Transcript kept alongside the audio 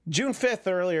June 5th,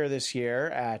 earlier this year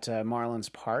at Marlins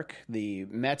Park, the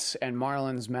Mets and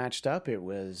Marlins matched up. It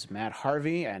was Matt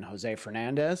Harvey and Jose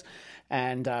Fernandez.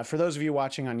 And for those of you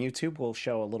watching on YouTube, we'll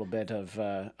show a little bit of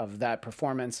that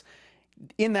performance.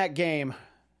 In that game,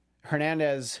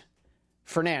 Fernandez,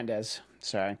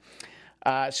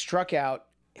 struck out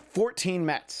 14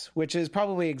 Mets, which is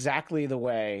probably exactly the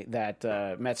way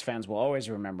that Mets fans will always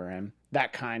remember him.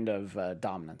 That kind of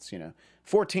dominance,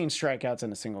 14 strikeouts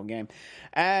in a single game.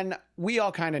 And we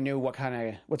all kind of knew what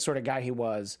sort of guy he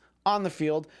was on the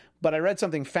field. But I read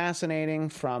something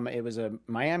fascinating it was a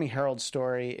Miami Herald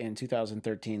story in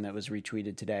 2013 that was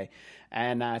retweeted today.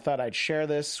 And I thought I'd share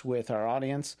this with our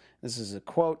audience. This is a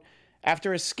quote.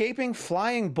 After escaping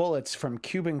flying bullets from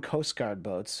Cuban Coast Guard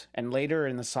boats and later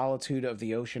in the solitude of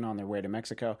the ocean on their way to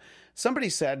Mexico, somebody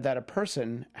said that a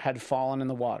person had fallen in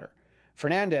the water.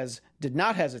 Fernandez did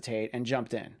not hesitate and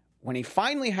jumped in. When he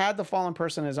finally had the fallen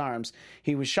person in his arms,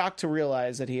 he was shocked to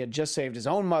realize that he had just saved his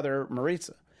own mother,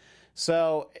 Maritza.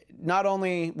 So not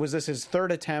only was this his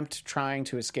third attempt trying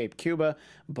to escape Cuba,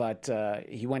 but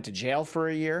he went to jail for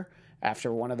a year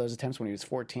after one of those attempts when he was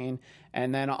 14.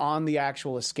 And then on the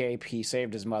actual escape, he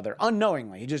saved his mother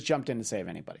unknowingly. He just jumped in to save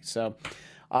anybody. So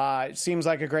it seems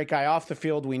like a great guy off the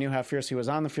field. We knew how fierce he was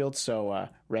on the field. So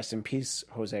rest in peace,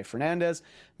 Jose Fernandez.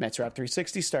 Mets Wrap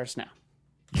 360 starts now.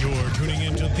 You're tuning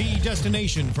into the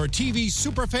destination for TV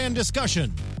superfan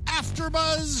discussion,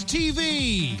 AfterBuzz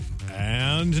TV.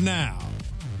 And now,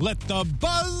 let the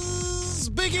buzz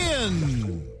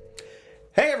begin.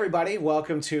 Hey everybody,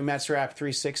 welcome to Mets Wrap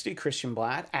 360. Christian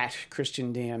Blatt at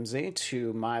Christian DMZ.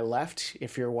 To my left,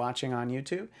 if you're watching on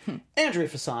YouTube, Andrea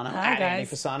Fasano Hi, at guys. Andy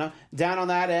Fasano. Down on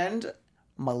that end,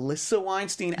 Melissa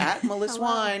Weinstein at Melissa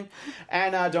Wine.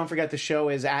 And don't forget the show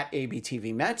is at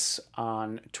ABTV Mets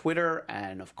on Twitter.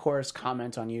 And of course,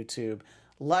 comment on YouTube.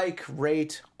 Like,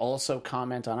 rate, also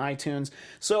comment on iTunes.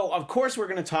 So, of course, we're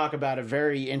going to talk about a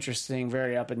very interesting,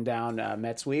 very up and down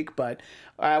Mets week. But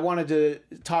I wanted to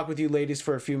talk with you ladies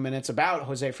for a few minutes about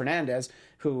Jose Fernandez,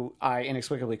 who I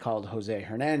inexplicably called Jose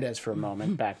Hernandez for a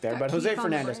moment back there. But Jose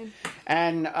Fernandez.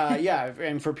 And,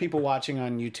 and for people watching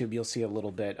on YouTube, you'll see a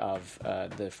little bit of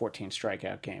the 14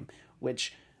 strikeout game,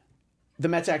 which the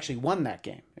Mets actually won that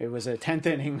game. It was a 10th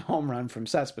inning home run from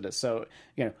Cespedes. So,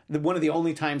 one of the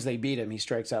only times they beat him, he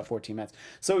strikes out 14 Mets.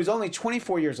 So he's only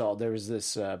 24 years old. There was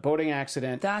this boating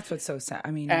accident. That's what's so sad.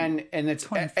 I mean, and it's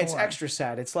 24. it's extra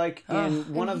sad. It's like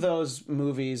in one of those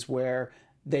movies where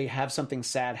they have something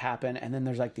sad happen, and then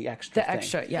there's like the extra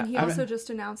thing. Yeah. And he also just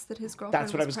announced that his girlfriend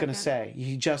That's what I was going to say.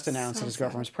 He just announced that his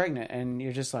girlfriend was pregnant, and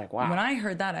you're just like, wow. When I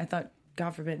heard that, I thought,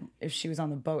 God forbid, if she was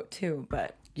on the boat too,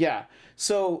 but... Yeah.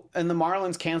 So, and the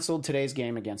Marlins canceled today's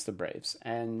game against the Braves.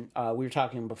 And we were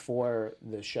talking before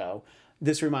the show.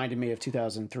 This reminded me of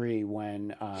 2003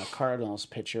 when Cardinals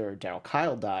pitcher Darryl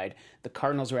Kyle died. The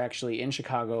Cardinals were actually in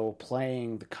Chicago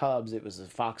playing the Cubs. It was a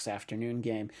Fox afternoon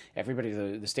game. Everybody,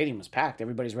 the stadium was packed.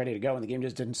 Everybody's ready to go. And the game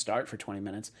just didn't start for 20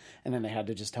 minutes. And then they had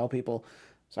to just tell people,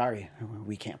 sorry,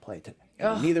 we can't play today.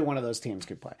 Neither one of those teams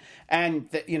could play. And,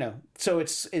 so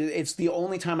it's the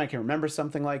only time I can remember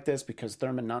something like this because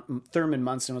Thurman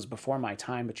Munson was before my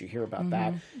time, but you hear about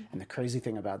that. And the crazy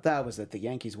thing about that was that the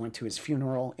Yankees went to his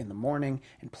funeral in the morning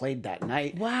and played that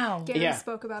night. Wow. Gary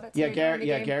spoke about it.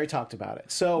 Gary talked about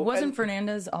it. So Wasn't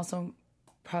Fernandez also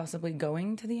possibly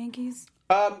going to the Yankees?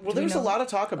 Well, there was a lot of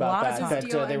talk about that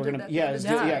they were going to,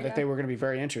 that they were going to be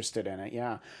very interested in it.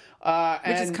 Yeah,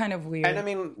 which is kind of weird. And I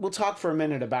mean, we'll talk for a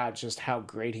minute about just how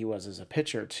great he was as a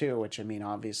pitcher too. Which I mean,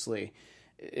 obviously,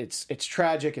 it's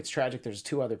tragic. It's tragic. There's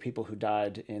 2 other people who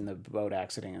died in the boat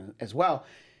accident as well.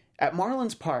 At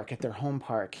Marlins Park, at their home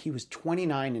park, he was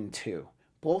 29-2.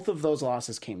 Both of those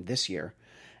losses came this year,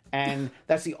 and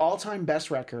that's the all-time best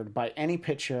record by any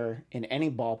pitcher in any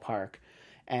ballpark.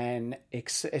 And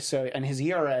his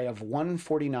ERA of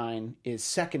 1.49 is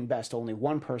second best to only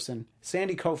one person,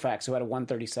 Sandy Koufax, who had a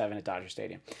 1.37 at Dodger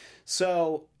Stadium.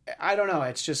 So I don't know.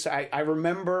 It's just I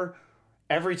remember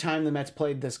every time the Mets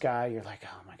played this guy, you're like,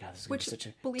 oh my God, this is going to be such a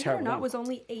believe it terrible or not, game. was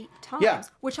only 8 times. Yeah.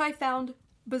 Which I found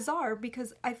bizarre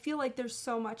because I feel like there's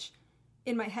so much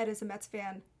in my head as a Mets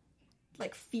fan,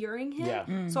 like fearing him.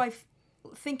 Yeah. So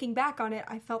thinking back on it,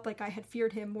 I felt like I had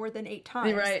feared him more than 8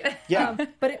 times. Right. Yeah.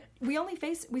 But we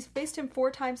faced him 4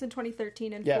 times in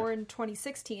 2013 and 4 in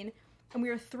 2016, and we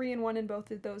were 3-1 in both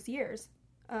of those years.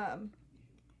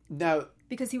 Now,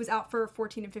 because he was out for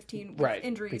 14 and 15 with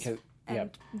injuries, and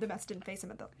the Mets didn't face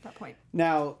him at that point.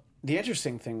 Now, the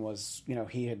interesting thing was,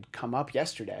 he had come up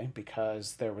yesterday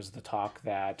because there was the talk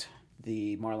that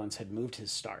the Marlins had moved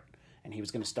his start, and he was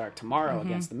going to start tomorrow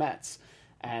against the Mets.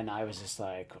 And I was just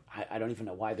like, I don't even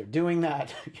know why they're doing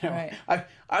that. Right.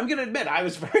 I'm going to admit, I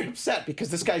was very upset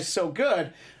because this guy's so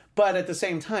good. But at the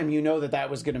same time, that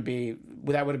was going to be,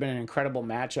 that would have been an incredible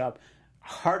matchup,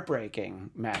 heartbreaking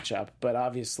matchup, but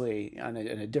obviously on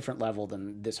a different level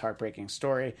than this heartbreaking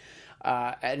story.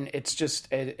 And it's just,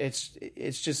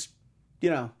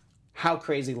 how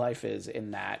crazy life is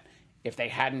in that. If they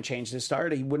hadn't changed his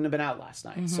start, he wouldn't have been out last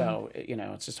night. So,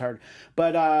 it's just hard.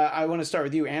 But I want to start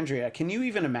with you, Andrea. Can you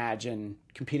even imagine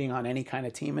competing on any kind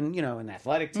of team, and, an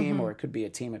athletic team, or it could be a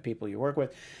team of people you work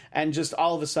with, and just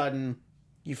all of a sudden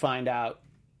you find out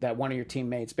that one of your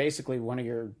teammates, basically one of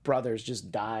your brothers,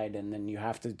 just died, and then you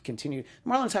have to continue. The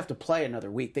Marlins have to play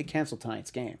another week. They canceled tonight's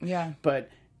game. Yeah. But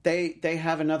they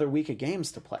have another week of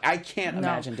games to play. I can't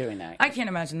imagine doing that. I can't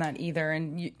imagine that either.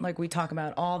 And like we talk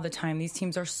about all the time, these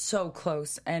teams are so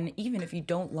close. And even if you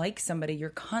don't like somebody,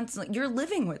 you're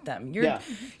living with them.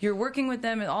 You're working with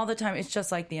them all the time. It's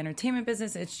just like the entertainment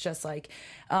business. It's just like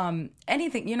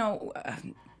anything,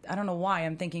 I don't know why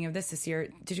I'm thinking of this year.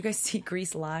 Did you guys see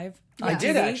Grease live? I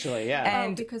did, actually, yeah.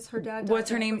 And because her dad died.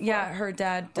 What's her name? Before. Yeah, her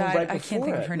dad died. Right I can't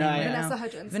think of her name right now. Vanessa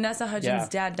Hudgens. Vanessa Hudgens'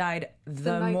 dad died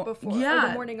the night before. Yeah, or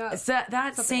the morning of. So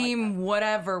that same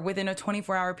whatever within a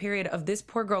 24-hour period of this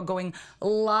poor girl going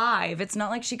live. It's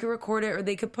not like she could record it or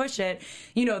they could push it.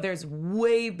 There's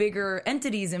way bigger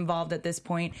entities involved at this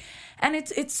point. And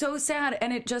it's so sad,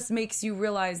 and it just makes you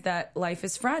realize that life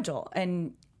is fragile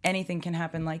and anything can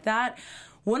happen like that.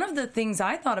 One of the things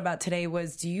I thought about today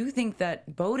was, do you think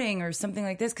that boating or something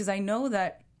like this, because I know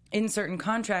that in certain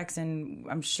contracts, and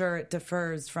I'm sure it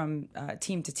differs from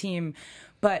team to team,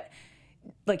 but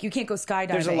like you can't go skydiving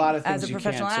There's a lot of things as a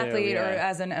professional athlete or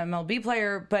as an MLB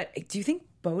player, but do you think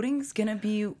boating's going to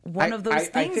be one of those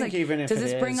things? I think even if does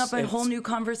this bring up a it's whole new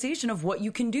conversation of what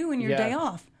you can do in your day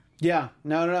off? Yeah,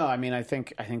 no. I mean, I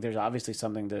think there's obviously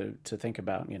something to think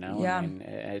about. Yeah. I mean,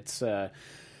 it's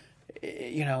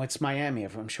it's Miami.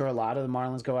 I'm sure a lot of the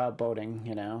Marlins go out boating.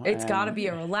 It's got to be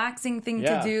a relaxing thing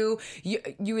to do.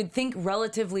 You would think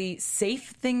relatively safe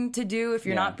thing to do if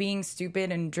you're not being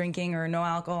stupid and drinking or no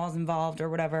alcohol's involved or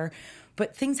whatever.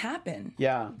 But things happen.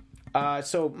 Yeah.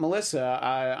 So Melissa,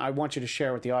 I want you to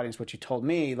share with the audience what you told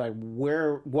me, like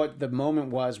what the moment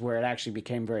was where it actually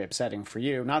became very upsetting for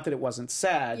you. Not that it wasn't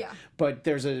sad, but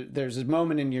there's a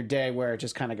moment in your day where it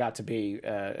just kind of got to be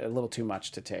a little too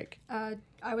much to take.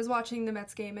 I was watching the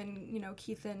Mets game, and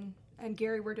Keith and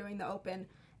Gary were doing the open,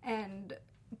 and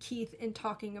Keith, in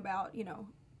talking about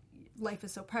life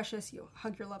is so precious, you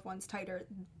hug your loved ones tighter.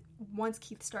 Once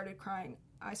Keith started crying,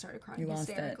 I started crying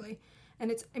hysterically.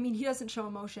 And he doesn't show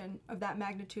emotion of that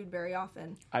magnitude very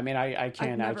often. I mean, I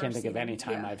can't think of any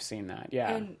time I've seen that.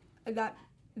 Yeah. And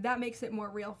that makes it more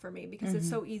real for me, because it's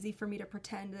so easy for me to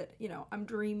pretend that, I'm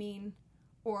dreaming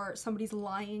or somebody's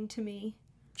lying to me.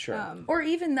 Sure. Or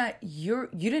even that you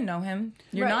didn't know him.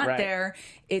 You're not there.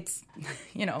 It's,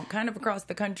 kind of across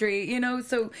the country,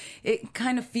 so it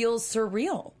kind of feels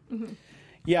surreal. Mm-hmm.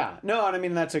 Yeah. No, and I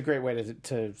mean, that's a great way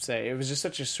to say it. It was just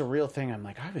such a surreal thing. I'm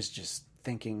like, I was just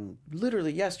thinking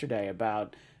literally yesterday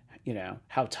about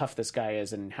how tough this guy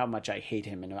is and how much I hate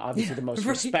him, and obviously the most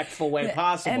respectful way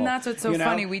possible. And that's what's so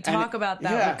funny. We talk about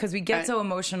that because we get so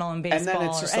emotional in baseball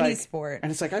or any sport.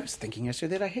 And it's like, I was thinking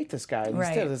yesterday that I hate this guy.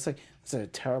 Instead, it's like, it's a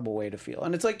terrible way to feel.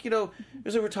 And it's like,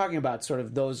 as we were talking about sort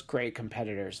of those great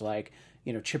competitors, like,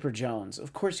 Chipper Jones.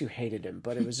 Of course you hated him,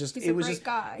 but it was just, He's a great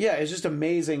guy. Yeah, it's just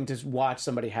amazing to watch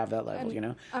somebody have that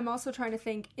level, I'm also trying to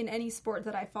think, in any sport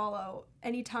that I follow,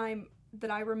 anytime that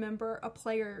I remember a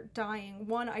player dying,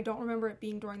 one, I don't remember it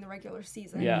being during the regular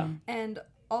season. Yeah. And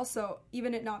also,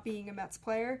 even it not being a Mets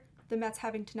player, the Mets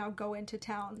having to now go into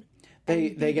town.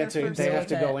 They have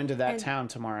to go into that town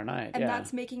tomorrow night. And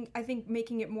that's making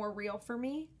it more real for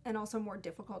me, and also more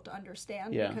difficult to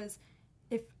understand, because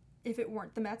if it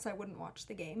weren't the Mets, I wouldn't watch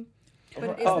the game. But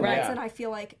it is the Mets, and I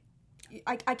feel like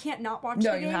I can't not watch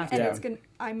the game. You have to.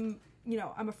 And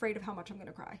I'm afraid of how much I'm going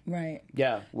to cry. Right.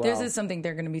 Yeah. Well, this is something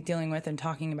they're going to be dealing with and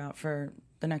talking about for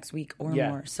the next week or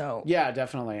more. So yeah,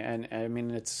 definitely. And I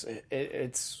mean, it's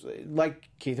like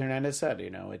Keith Hernandez said,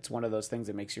 it's one of those things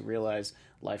that makes you realize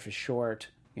life is short.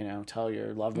 Tell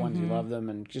your loved ones you love them,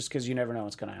 and just because you never know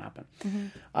what's going to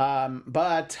happen.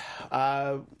 But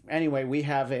anyway, we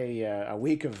have a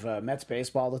week of Mets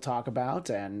baseball to talk about,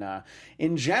 and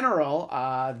in general,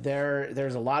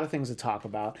 there's a lot of things to talk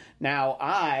about. Now,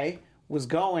 I was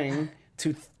going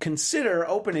to consider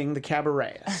opening the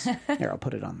Cabarets. Here, I'll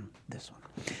put it on this one.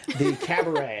 The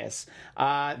Cabarets.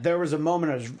 There was a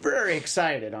moment I was very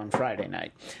excited on Friday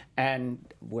night, and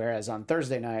whereas on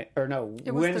Thursday night,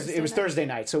 it was Thursday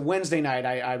night. So Wednesday night,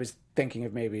 I was thinking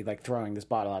of maybe like throwing this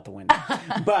bottle out the window.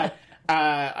 But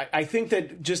I think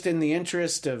that just in the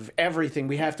interest of everything,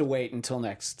 we have to wait until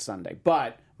next Sunday.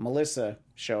 But Melissa,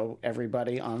 show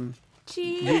everybody on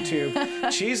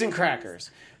YouTube cheese and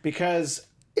crackers, because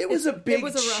it was a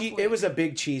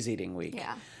big cheese eating week.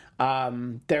 Yeah.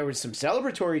 There was some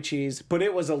celebratory cheese, but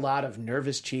it was a lot of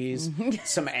nervous cheese,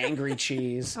 some angry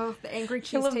cheese. Oh, the angry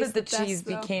cheese. I love tastes that the best, cheese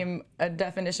though. became a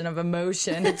definition of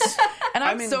emotion. And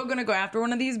I'm so going to go after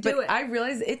one of these, but I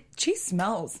realize cheese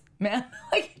smells, man.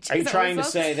 Like, Are you cheese trying to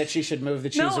always say that she should move the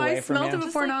cheese No, away I from you? smelled it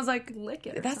before and I was like,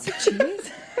 that's a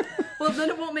cheese? Well, then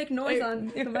it won't make noise on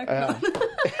the microphone.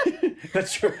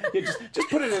 That's true. You just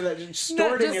put it in the,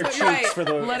 store it in your cheeks for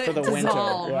the Let for it the winter.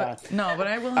 dissolve. Yeah. No, but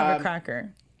I will have a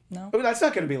cracker. No, Oh, that's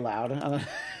not going to be loud.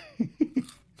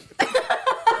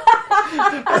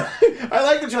 I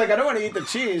like that you're like, I don't want to eat the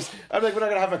cheese. I'm like, we're not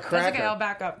going to have a cracker. that's okay. I'll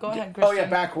back up. Go ahead, Christian. Oh yeah,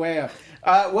 back way up.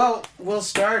 Well, we'll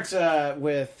start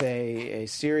with a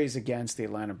series against the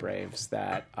Atlanta Braves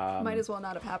that Might as well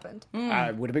not have happened.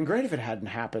 would have been great if it hadn't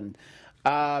happened.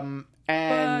 And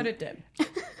But it did.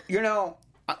 you know,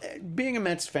 being a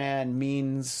Mets fan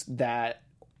means that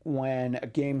when a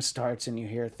game starts and you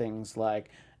hear things like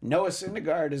Noah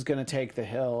Syndergaard is going to take the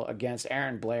hill against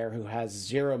Aaron Blair, who has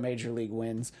 0 major league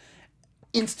wins,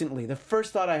 instantly the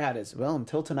first thought I had is, well,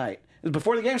 until tonight. It was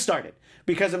before the game started,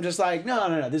 because I'm just like,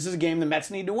 no, this is a game the Mets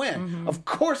need to win. Mm-hmm. Of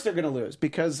course they're going to lose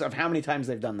because of how many times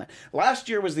they've done that. Last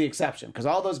year was the exception, because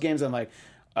all those games I'm like,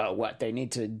 what, they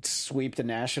need to sweep the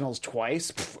Nationals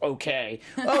twice? Pff, okay.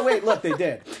 Oh, wait, look, they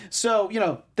did. So,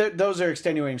 those are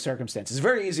extenuating circumstances. It's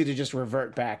very easy to just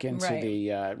revert back into Right. the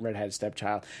redheaded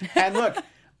stepchild. And look,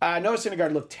 Noah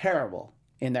Syndergaard looked terrible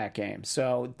in that game,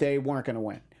 so they weren't going to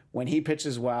win. When he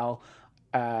pitches well,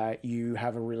 you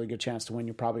have a really good chance to win.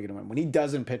 You're probably going to win. When he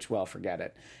doesn't pitch well, forget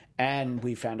it. And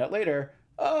we found out later,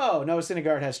 Noah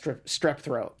Syndergaard has strep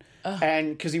throat. And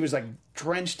because he was like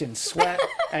drenched in sweat,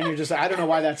 and you're just, I don't know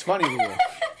why that's funny to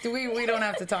you. We don't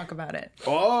have to talk about it.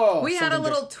 Oh, We had a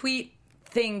something little tweet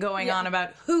thing going on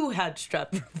about who had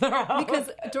strep throat. Because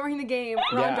during the game,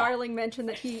 Ron Yeah. Darling mentioned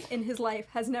that he, in his life,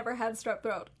 has never had strep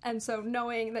throat. And so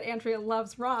knowing that Andrea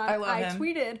loves Ron, I love him.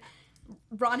 tweeted,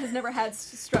 Ron has never had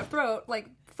strep throat, like,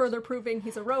 further proving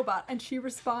he's a robot. And she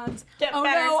responds, Get oh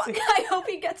better no, soon." I hope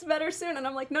he gets better soon. And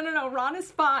I'm like, no, Ron is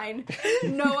fine.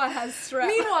 Noah has strep.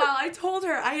 Meanwhile, I told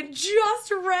her I had just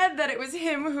read that it was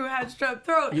him who had strep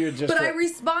throat. You had just but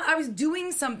read- I was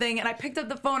doing something and I picked up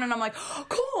the phone and I'm like, oh,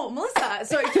 cool, Melissa.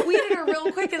 So I tweeted her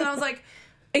real quick and then I was like,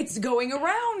 it's going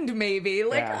around maybe.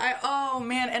 Like, Yeah. oh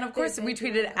man. And of course They've we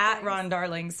been tweeted doing at things. Ron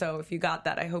Darling. So if you got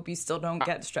that, I hope you still don't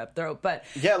get strep throat. But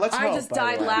Yeah, let's I hope, just by the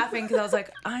died way. laughing because I was like,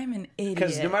 I'm an idiot.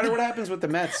 Because no matter what happens with the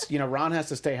Mets, Ron has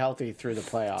to stay healthy through the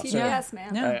playoffs. TBS,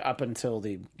 man. Yeah. Up until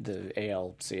the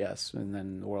ALCS, and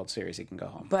then the World Series, he can go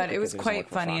home. But it was Because he doesn't quite work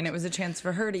for funny, Fox. and it was a chance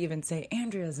for her to even say,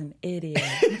 Andrea's an idiot.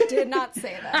 Did not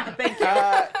say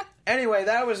that. Anyway,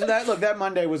 that. Look, that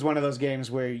Monday was one of those games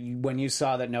where when you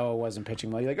saw that Noah wasn't pitching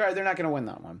well, you're like, all right, they're not going to win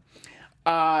that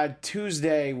one.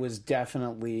 Tuesday was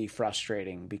definitely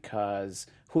frustrating because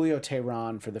Julio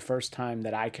Teheran, for the first time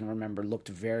that I can remember, looked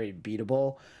very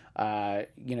beatable.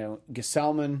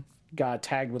 Gesellman got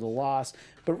tagged with a loss,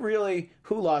 but really,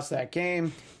 who lost that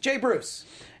game? Jay Bruce.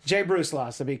 Jay Bruce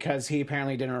lost it because he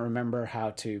apparently didn't remember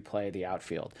how to play the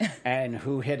outfield. And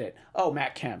who hit it? Oh,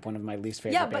 Matt Kemp, one of my least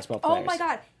favorite Yeah, but, baseball players. oh my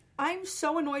God. I'm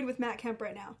so annoyed with Matt Kemp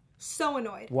right now. So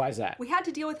annoyed. Why is that? We had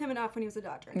to deal with him enough when he was a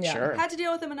Dodger. Yeah. Sure. Had to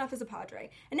deal with him enough as a Padre.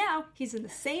 And now he's in the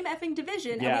same effing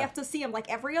division, and Yeah. we have to see him like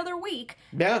every other week.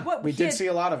 Yeah, we he did had see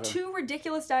a lot of him. 2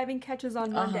 ridiculous diving catches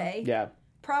on Monday. Yeah.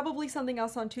 Probably something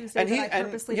else on Tuesday that I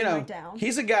purposely didn't write down.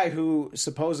 he's a guy who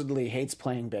supposedly hates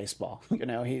playing baseball.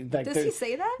 Does he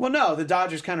say that? Well, no, the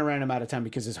Dodgers kind of ran him out of town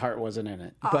because his heart wasn't in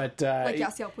it. But Like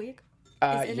Yasiel Puig?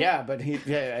 is in yeah, it? but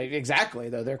exactly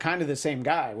though. They're kind of the same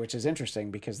guy, which is interesting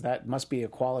because that must be a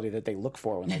quality that they look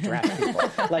for when they draft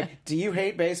people. Like, do you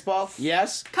hate baseball?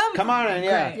 Yes. Come on in,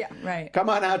 yeah. Right, right. Come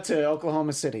on out to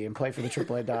Oklahoma City and play for the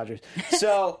AAA Dodgers.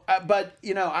 So, but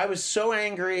I was so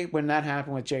angry when that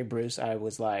happened with Jay Bruce. I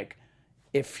was like,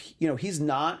 if he's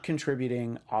not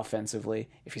contributing offensively,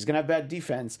 if he's going to have bad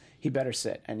defense, he better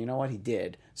sit. And you know what? He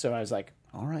did. So I was like,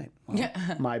 all right. Well,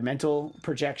 my mental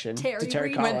projection to Terry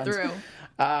Reed Collins. went through.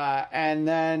 And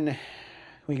then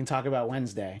we can talk about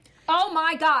Wednesday. Oh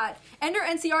my God. Ender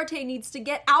Enciarte needs to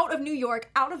get out of New York,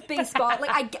 out of baseball.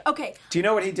 Okay. Do you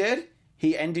know what he did?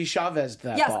 He Andy Chavez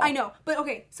that Yes, ball. I know. But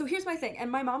okay, so here's my thing.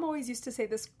 And my mom always used to say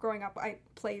this growing up. I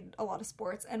played a lot of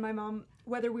sports, and my mom,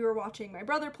 whether we were watching my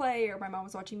brother play or my mom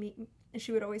was watching me, and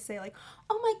she would always say, like,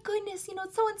 oh my goodness,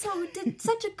 so-and-so did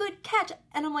such a good catch.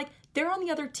 And I'm like, they're on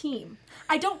the other team.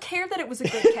 I don't care that it was a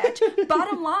good catch.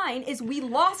 Bottom line is we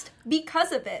lost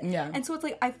because of it. Yeah. And so it's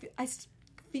like, I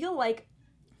feel like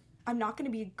I'm not going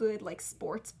to be a good, like,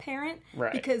 sports parent.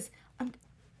 Right. Because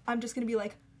I'm just going to be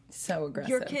like, So aggressive.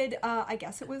 your kid, I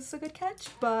guess it was a good catch,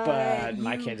 but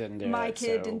my kid didn't do it, My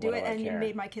kid so didn't do what it, do I and you care?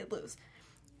 made my kid lose.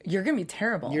 You're gonna be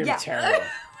terrible. You're Yeah. terrible.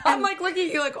 I'm like looking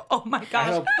at you like, oh my gosh.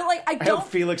 hope- But like, I I don't hope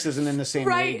Felix isn't in the same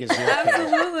Right. league as your kid.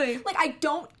 Absolutely. like. I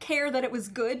don't care that it was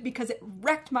good because it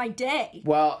wrecked my day.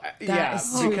 Well, yeah,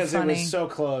 is so because it funny. was so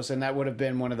close, and that would have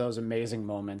been one of those amazing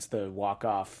moments. The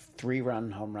walk-off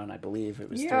 3-run home run, I believe it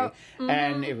was Yeah. 3,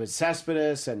 and it was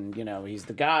Cespedes, and he's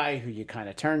the guy who you kind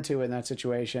of turn to in that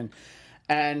situation.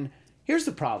 And here's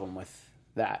the problem with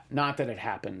that. Not that it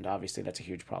happened. Obviously, that's a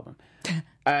huge problem.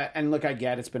 And look, I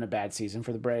get it's been a bad season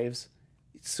for the Braves.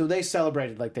 So they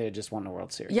celebrated like they had just won the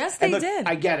World Series. Yes, And they look, did.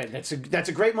 I get it. That's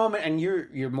a great moment, and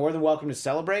you're more than welcome to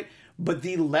celebrate. But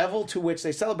the level to which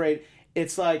they celebrate,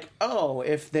 it's like, oh,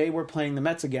 if they were playing the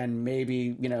Mets again,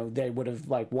 maybe they would have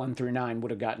like 1 through 9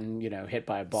 would have gotten hit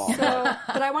by a ball. So,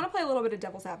 but I want to play a little bit of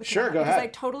devil's advocate. Sure, on that, go because ahead. I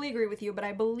totally agree with you, but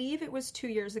I believe it was 2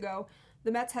 years ago.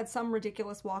 The Mets had some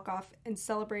ridiculous walk-off and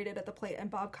celebrated at the plate,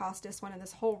 and Bob Costas went in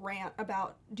this whole rant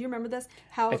about, do you remember this?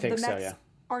 How I think the so, Mets yeah.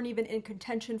 aren't even in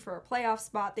contention for a playoff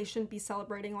spot. They shouldn't be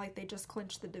celebrating like they just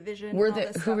clinched the division. Were and all they,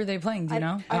 this who stuff. were they playing? Do you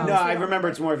know? I no, honestly I don't remember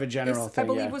it's more of a general thing. I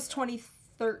believe yeah. it was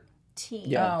 2013.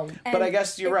 Yeah. Oh. But I And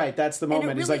guess you're it- right. That's the and it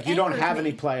moment. It's really like you don't angered have me.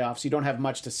 any playoffs. You don't have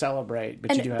much to celebrate,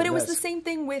 but you do have But it was this. the same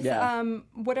thing with Yeah.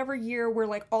 whatever year where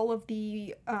like all of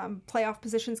the playoff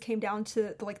positions came down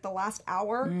to like the last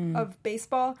hour Mm. of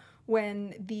baseball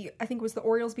when I think it was the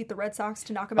Orioles beat the Red Sox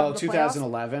to knock them out Oh, of the playoffs.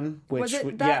 2011, which Was it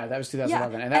yeah, that was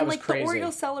 2011, Yeah. and that was like crazy. the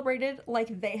Orioles celebrated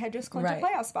like they had just clinched Right. a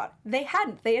playoff spot. They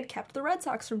hadn't. They had kept the Red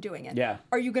Sox from doing it. Yeah.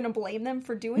 Are you going to blame them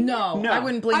for doing No, it? No. I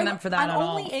wouldn't blame I'm- them for that I'm at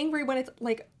only all. angry when it's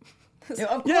like. Of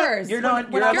Yeah, course. you're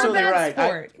not. You're I'm a absolutely bad right.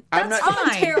 sport. I'm That's not. I'm a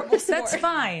fine. terrible sport. That's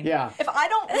fine. Yeah. If I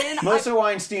don't win, Melissa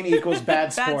Weinstein equals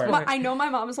bad sport. sport. I know my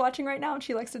mom is watching right now, and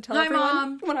she likes to tell Hi, everyone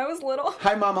Mom. when I was little.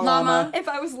 Hi, Mama Llama. Llama. If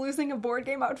I was losing a board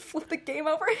game, I would flip the game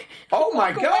over. Oh my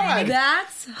walk away. God.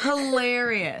 That's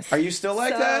hilarious. Are you still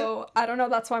like that? So I don't know.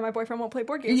 That's why my boyfriend won't play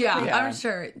board games. Yeah, with me. Yeah. I'm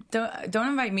sure. Don't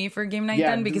invite me for game night Yeah,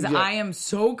 then because yeah. I am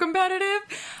so competitive.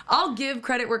 I'll give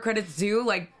credit where credit's due.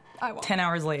 Like I won't. 10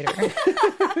 hours later.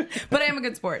 But I am a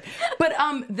good sport. But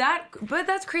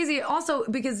that's crazy also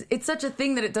because it's such a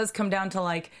thing that it does come down to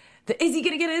like is he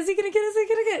gonna get it? Is he gonna get it? Is he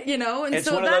gonna get it? And It's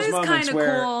so one of that those is moments kind of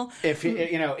where cool. if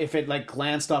if it like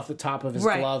glanced off the top of his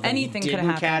Right. glove and Anything he could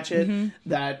didn't have catch it,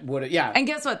 that would have And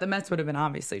guess what? The Mets would have been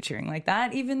obviously cheering like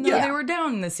that, even though Yeah. they were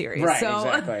down in the series. right, so,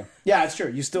 exactly. Yeah, it's true.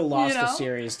 You still lost You know? a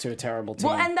series to a terrible team.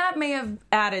 Well, and that may have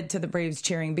added to the Braves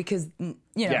cheering because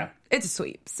Yeah. it's a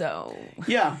sweep. So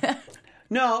Yeah.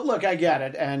 No, look, I get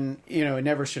it, and it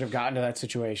never should have gotten to that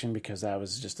situation because that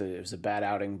was it was a bad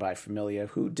outing by Familia,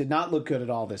 who did not look good at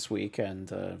all this week,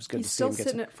 and it was good He's to see still him get.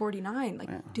 sitting at 49.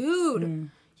 Like,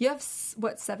 dude, you have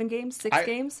 7 games, 6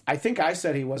 games. I think I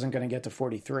said he wasn't going to get to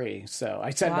 43, so I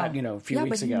said that a few Yeah,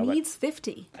 weeks but ago. he needs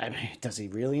 50. I mean, does he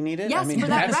really need it? Yes, I mean, for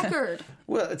that that's- record.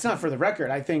 Well, it's not for the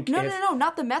record. I think No, if, no,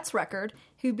 not the Mets record.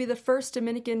 He would be the first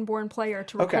Dominican-born player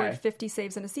to record Okay. 50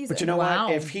 saves in a season. But you know Wow.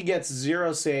 what? If he gets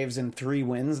 0 saves and 3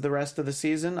 wins the rest of the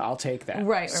season, I'll take that.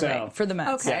 right, So, right. For the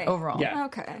Mets Okay. overall. Yeah.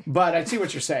 Okay. But I see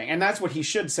what you're saying. And that's what he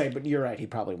should say. But you're right. He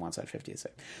probably wants that 50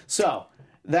 save. So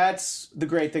that's the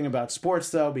great thing about sports,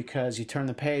 though, because you turn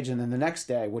the page and then the next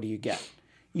day, what do you get?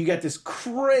 You get this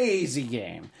crazy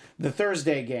game, the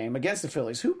Thursday game against the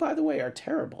Phillies, who, by the way, are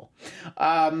terrible,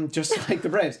 just like the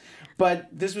Braves. But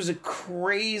this was a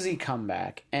crazy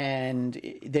comeback, and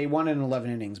they won in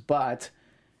 11 innings. But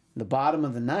the bottom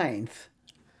of the 9th,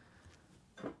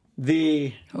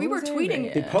 We were Jose tweeting.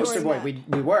 Reyes. the poster boy, during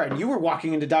we were, and you were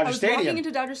walking into Dodger I was Stadium. walking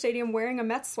into Dodger Stadium wearing a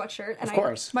Mets sweatshirt, and Of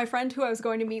course. my friend who I was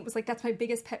going to meet was like, "That's my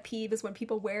biggest pet peeve is when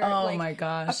people wear Oh like my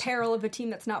gosh. apparel of a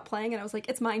team that's not playing." And I was like,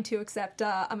 "It's mine too, except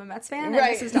I'm a Mets fan, and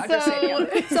Right. this is Dodger So- Stadium,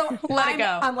 so Let it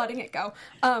go. I'm letting it go."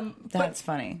 That's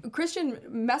funny. Christian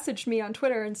messaged me on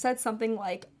Twitter and said something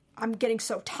like, I'm getting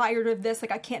so tired of this.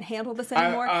 Like, I can't handle this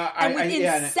anymore. And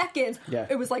within seconds,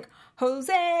 it was like,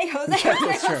 Jose.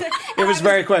 That's true. It was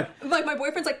very quick. Like, my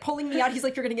boyfriend's like pulling me out. He's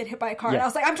like, you're going to get hit by a car. And I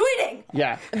was like, I'm tweeting.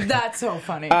 Yeah. That's so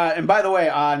funny. And by the way,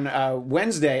 on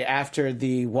Wednesday, after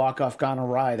the walk-off gone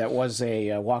awry, that was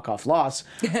a walk-off loss,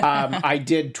 I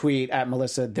did tweet at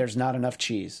Melissa, there's not enough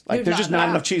cheese. Like, there's just not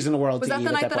enough cheese in the world to eat. Was that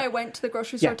the night that I went to the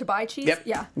grocery store to buy cheese? Yep.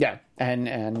 Yeah. Yeah.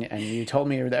 And you told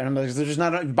me that, and I'm like, there's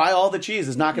not, buy all the cheese.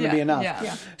 It's not going to be enough.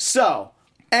 Yeah. So,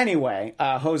 anyway,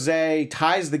 Jose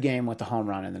ties the game with the home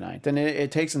run in the ninth, and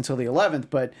it takes until the 11th,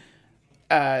 but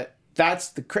that's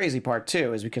the crazy part,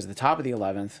 too, is because at the top of the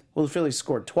 11th, well, the Phillies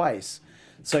scored twice.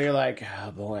 So you're like, oh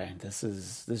boy, this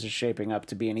is shaping up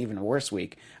to be an even worse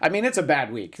week. I mean, it's a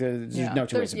bad week. There's no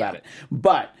two ways about it.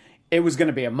 But it was going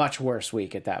to be a much worse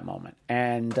week at that moment.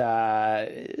 And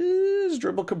it was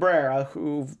Dribble Cabrera,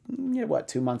 who,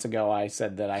 2 months ago I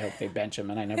said that I hope they bench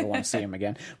him and I never want to see him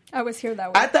again. I was here that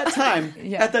week. At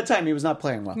that time, he was not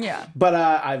playing well. Yeah. But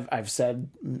I've said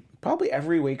probably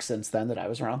every week since then that I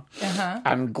was wrong.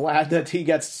 I'm glad that he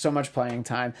gets so much playing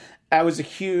time. That was a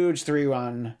huge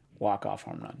 3-run walk-off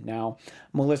home run. Now,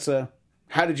 Melissa,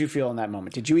 how did you feel in that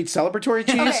moment? Did you eat celebratory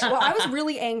cheese? Okay, well, I was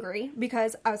really angry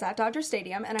because I was at Dodger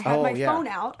Stadium and I had my phone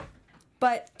out,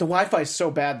 but the Wi-Fi is so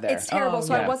bad there. It's terrible,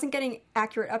 so I wasn't getting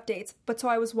accurate updates. But so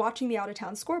I was watching the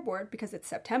out-of-town scoreboard because it's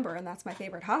September and that's my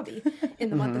favorite hobby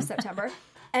in the month of September.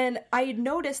 And I had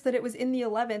noticed that it was in the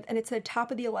 11th and it said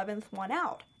top of the 11th, 1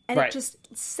 out. And it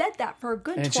just said that for a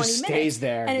good 20 minutes. And it just stays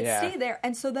there. And it stayed there.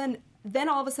 And so then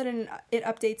all of a sudden it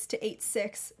updates to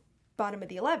 8-6, bottom of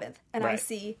the 11th. And I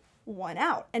see 1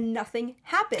 out and nothing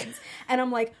happens. And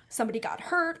I'm like, somebody got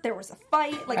hurt. There was a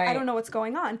fight. Like, I don't know what's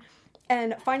going on.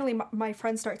 And finally, my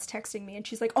friend starts texting me, and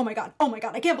she's like, "Oh my god,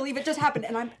 I can't believe it just happened."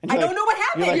 And I don't know what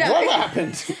happened. You're like, what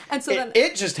happened? And so then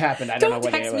it just happened. I don't know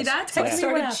what it was. Text me that. I Text me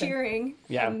started what cheering,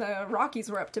 and the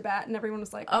Rockies were up to bat, and everyone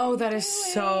was like, "Oh, that is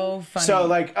so funny." So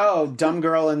like, dumb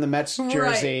girl in the Mets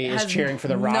jersey is cheering for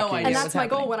the Rockies, and that's my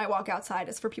goal when I walk outside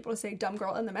is for people to say "dumb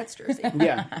girl in the Mets jersey."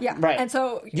 Yeah, right. And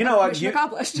so mission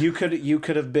accomplished. You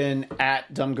could have been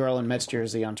at dumb girl in Mets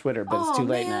jersey on Twitter, but it's too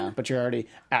late now. But you're already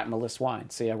at Melissa Wine.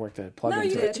 See, I worked to plug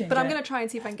into it. But I'm going to try and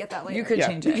see if I can get that later. You could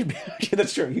change it.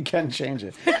 That's true. You can change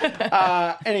it.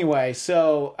 Anyway,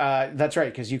 so that's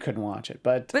right, because you couldn't watch it.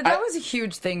 But that was a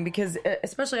huge thing because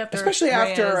especially after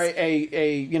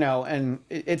a and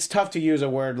it's tough to use a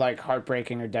word like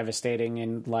heartbreaking or devastating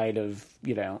in light of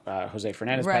Jose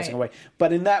Fernandez passing away.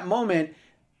 But in that moment,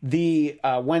 the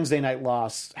Wednesday night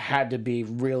loss had to be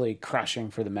really crushing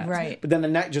for the Mets. Right. But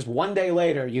then just one day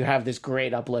later, you have this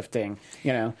great uplifting,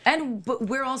 But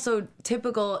we're also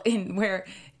typical in where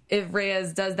if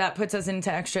Reyes does that, puts us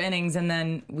into extra innings, and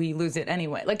then we lose it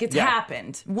anyway. Like, it's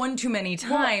happened one too many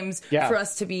times for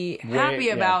us to be happy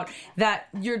about that.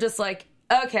 You're just like,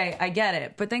 okay, I get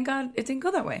it. But thank God it didn't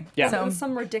go that way. Yeah. So, it was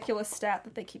some ridiculous stat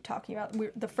that they keep talking about.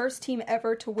 We're the first team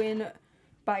ever to win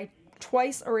by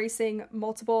twice erasing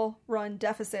multiple run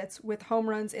deficits with home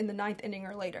runs in the 9th inning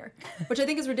or later, which I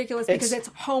think is ridiculous because it's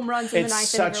home runs in the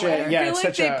 9th inning or later. Yeah, I feel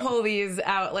like they pull these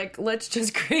out. Like, let's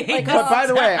just create. But by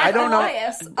the way, I don't know.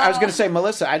 I was going to say,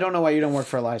 Melissa, I don't know why you don't work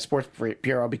for a live sports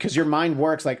bureau because your mind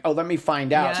works like, let me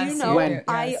find out. Do you know?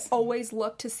 I always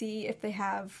look to see if they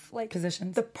have like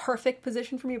positions, the perfect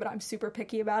position for me, but I'm super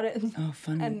picky about it. Oh,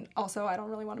 funny. And also, I don't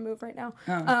really want to move right now.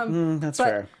 That's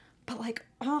fair. But like,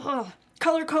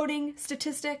 color coding,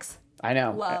 statistics. I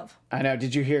know. Love. I know.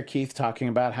 Did you hear Keith talking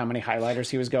about how many highlighters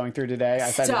he was going through today?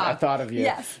 I thought of you.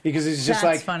 Yes. Because he's just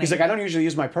funny. He's like, I don't usually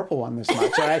use my purple one this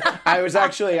much. I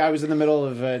was in the middle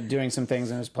of doing some things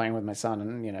and I was playing with my son,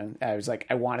 and I was like,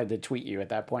 I wanted to tweet you at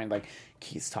that point, like,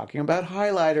 Keith's talking about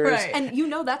highlighters. Right. And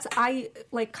I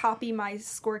like copy my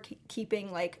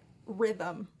scorekeeping like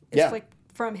rhythm. It's like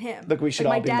from him. Look, we should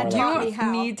all be more like taught him. me how.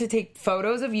 You need to take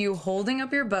photos of you holding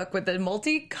up your book with the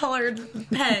multicolored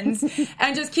pens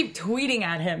and just keep tweeting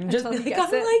at him. Just be like, I'm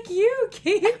like you,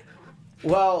 Keith.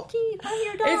 Well, Keith, I'm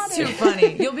your daughter. It's too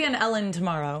funny. You'll be on Ellen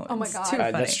tomorrow. Oh my It's God. too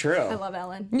funny. that's true. I love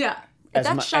Ellen. Yeah. If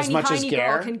that shiny, much as tiny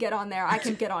Gare? girl can get on there, I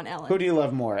can get on Ellen. Who do you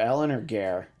love more, Ellen or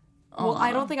Gare? Well,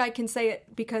 I don't think I can say it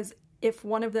because if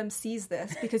one of them sees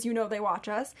this, because they watch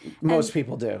us. Most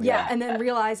people do. Yeah, and then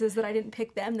realizes that I didn't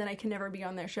pick them, then I can never be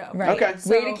on their show. Right. Okay.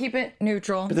 Way to keep it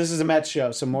neutral. But this is a Mets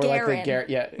show, so more likely Garen.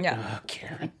 Gare. Yeah. Oh,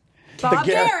 Garen. Bob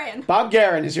Garen. Bob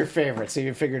Garen is your favorite, so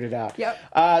you figured it out.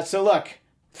 Yep. So look,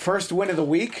 first win of the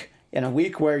week in a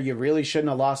week where you really shouldn't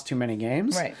have lost too many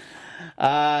games. Right.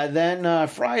 Then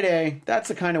Friday, that's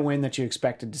the kind of win that you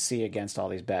expected to see against all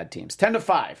these bad teams.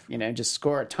 10-5, just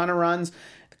score a ton of runs.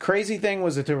 The crazy thing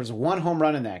was that there was one home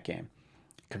run in that game,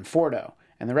 Conforto.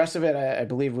 And the rest of it, I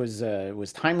believe,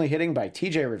 was timely hitting by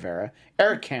T.J. Rivera,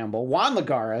 Eric Campbell, Juan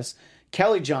Lagares,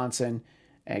 Kelly Johnson,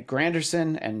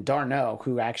 Granderson, and d'Arnaud,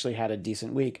 who actually had a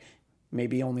decent week.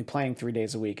 Maybe only playing 3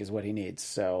 days a week is what he needs.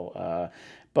 So,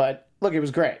 but look, it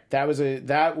was great. That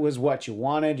was what you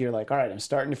wanted. You're like, all right, I'm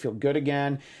starting to feel good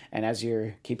again. And as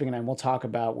you're keeping an eye, and we'll talk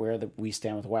about where we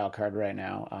stand with wild card right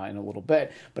now in a little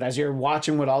bit. But as you're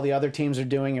watching what all the other teams are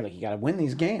doing, you're like, you got to win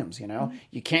these games. You know,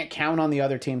 you can't count on the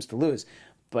other teams to lose.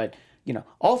 But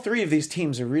all three of these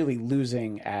teams are really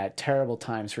losing at terrible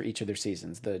times for each of their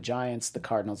seasons. The Giants, the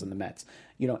Cardinals, and the Mets.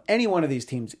 Any one of these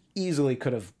teams easily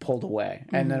could have pulled away.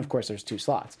 And then, of course, there's 2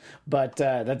 slots. But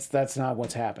that's not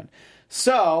what's happened.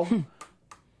 So,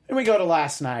 then we go to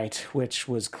last night, which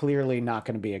was clearly not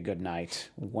going to be a good night.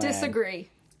 Disagree.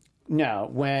 No,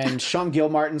 when Sean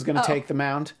Gilmartin's going to take the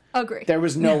mound. Agree. There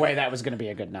was no way that was going to be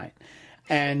a good night.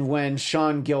 And when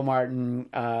Sean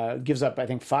Gilmartin gives up, I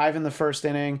think, 5 in the first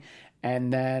inning,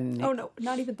 and then... Oh, no,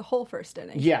 not even the whole first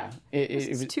inning. Yeah. It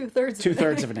was 2/3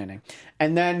 2/3 of an inning.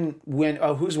 And then when...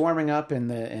 Oh, who's warming up in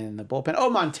the bullpen?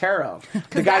 Oh, Montero.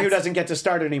 The guy who doesn't get to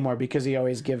start anymore because he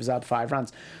always gives up 5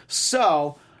 runs.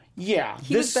 So... Yeah.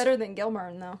 He was better than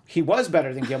Gilmartin, though. He was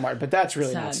better than Gilmartin, but that's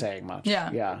really not Sad. saying much.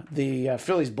 Yeah. The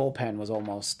Phillies bullpen was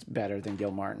almost better than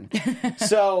Gilmartin.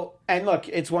 So, and look,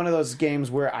 it's one of those games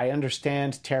where I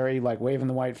understand Terry waving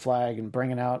the white flag and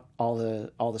bringing out all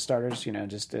the starters,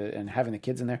 and having the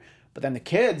kids in there. But then the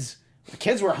kids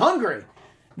were hungry.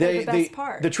 The best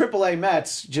part. The AAA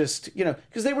Mets just,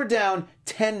 because they were down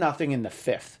 10-0 in the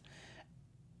 5th.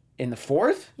 In the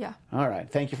 4th? Yeah. All right.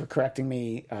 Thank you for correcting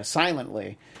me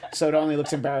silently, so it only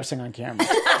looks embarrassing on camera.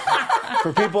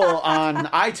 For people on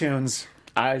iTunes,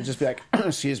 I'd just be like,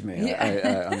 excuse me,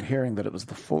 I'm hearing that it was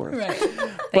the 4th. Right.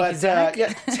 But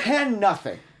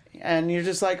 10-0. And you're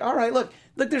just like, all right, look,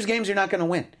 there's games you're not going to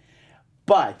win.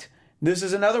 But this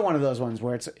is another one of those ones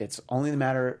where it's only a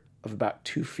matter of about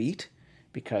 2 feet,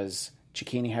 because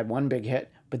Cicchini had 1 big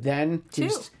hit, but then...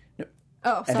 Then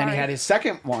he had his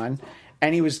second one,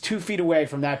 and he was 2 feet away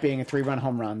from that being a 3-run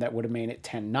home run that would have made it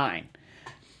 10-9.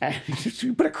 And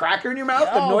you put a cracker in your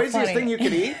mouth, the noisiest thing you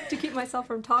could eat. To keep myself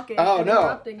from talking Oh, and no.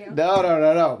 interrupting you.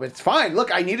 No. It's fine.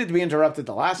 Look, I needed to be interrupted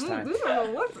the last time.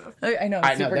 I know.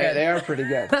 I know, Super good. they are pretty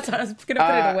good. That's what I was going to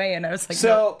put it away, and I was like,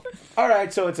 So, all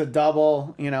right, so it's a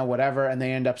double, whatever, and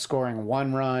they end up scoring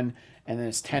 1 run, and then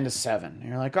it's 10-7. And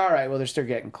you're like, all right, well, they're still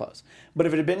getting close. But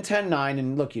if it had been 10-9,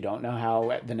 and look, you don't know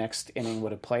how the next inning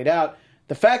would have played out,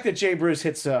 the fact that Jay Bruce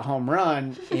hits a home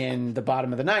run in the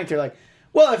bottom of the 9th, you're like,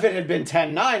 well, if it had been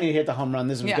 10-9 and he hit the home run,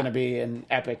 this was going to be an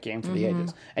epic game for the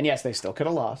ages. And yes, they still could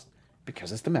have lost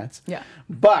because it's the Mets. Yeah.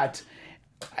 But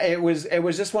it was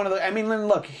just one of the... I mean,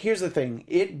 look, here's the thing.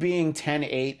 It being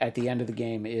 10-8 at the end of the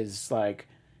game is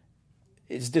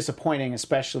disappointing,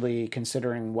 especially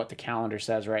considering what the calendar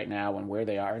says right now and where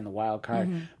they are in the wild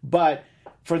card. But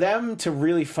for them to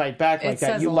really fight back like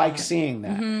that, you like seeing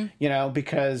that,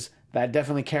 because that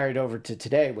definitely carried over to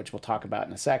today, which we'll talk about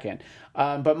in a second.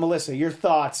 But Melissa, your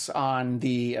thoughts on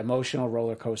the emotional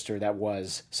roller coaster that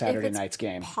was Saturday night's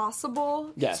game?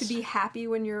 Possible Yes. to be happy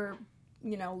when you're,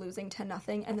 losing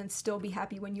 10-0 and then still be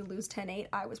happy when you lose 10-8.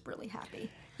 I was really happy.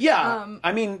 Yeah,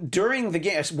 I mean, during the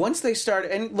game, once they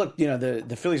started, and look,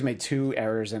 the Phillies made 2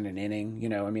 errors in an inning.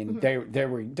 I mean, they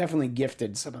were definitely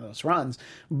gifted some of those runs.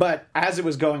 But as it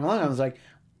was going along, I was like,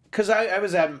 because I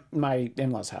was at my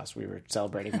in-laws' house. We were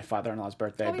celebrating my father-in-law's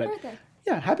birthday. Happy birthday.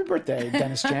 Yeah, happy birthday,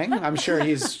 Dennis Chang. I'm sure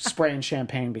he's spraying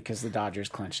champagne because the Dodgers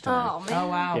clinched tonight. Oh, man. Oh,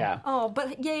 wow. Yeah. Oh,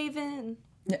 but yay, Vin.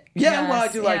 Yeah, well, I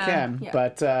do like him. Yeah.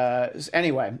 But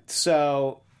anyway,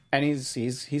 so... And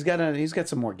he's got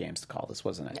some more games to call. This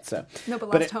wasn't it. So No, but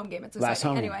last home game, it's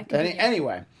exciting. Anyway, continue.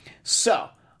 Anyway, so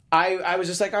I was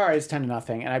just like, all right, it's 10-0,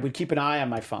 and I would keep an eye on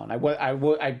my phone.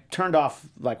 I turned off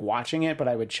watching it, but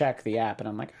I would check the app, and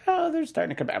I'm like, oh, they're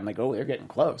starting to come back. I'm like, oh, they're getting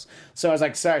close. So I was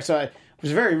like, sorry. So I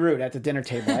was very rude at the dinner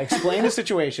table. I explained the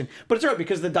situation, but it's right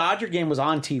because the Dodger game was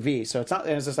on TV, so it's not.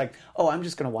 It was just like, oh, I'm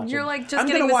just going to watch. You're I'm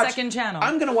getting gonna the second channel.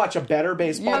 I'm going to watch a better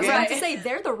baseball I was game. about to say,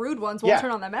 they're the rude ones. We'll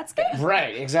turn on the Mets game.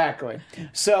 Right, exactly.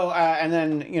 So, and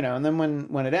then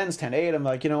when it ends 10-8, I'm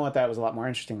like, you know what? That was a lot more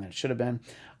interesting than it should have been.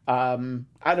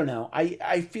 I don't know.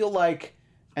 I feel like,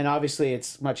 and obviously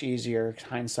it's much easier.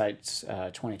 Hindsight's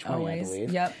 20/20, Always. I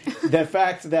believe. Yep. The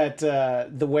fact that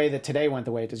the way that today went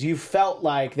the way it does, you felt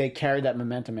like they carried that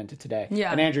momentum into today. Yeah.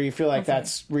 And Andrew, you feel like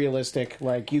that's realistic.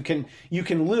 Like you can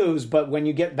lose, but when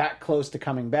you get that close to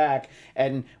coming back,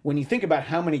 and when you think about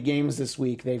how many games this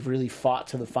week they've really fought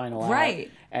to the final out. Right.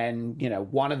 And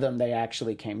one of them they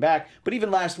actually came back, but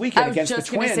even last weekend I was against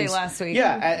just the Twins, gonna say last week.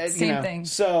 yeah, Same thing.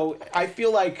 So I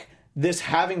feel like this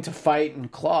having to fight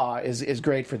and claw is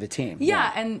great for the team.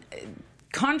 Yeah, and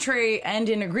contrary and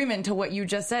in agreement to what you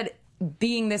just said,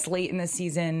 being this late in the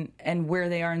season and where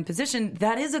they are in position,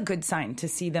 that is a good sign to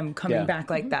see them coming back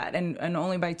like that, and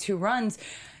only by 2 runs.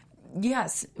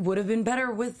 Yes, would have been better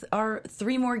with our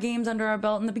 3 more games under our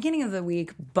belt in the beginning of the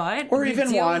week, but or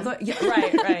even 1.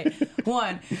 Right,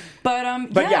 1.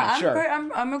 But yeah, sure.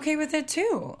 I'm okay with it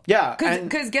too. Yeah,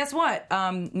 because guess what?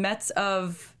 Mets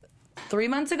of 3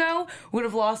 months ago would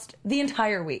have lost the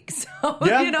entire week. So,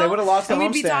 they would have lost the and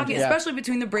we'd be homestand, talking, especially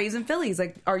between the Braves and Phillies.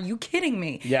 Like, are you kidding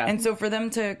me? Yeah. And so for them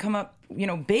to come up,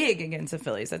 big against the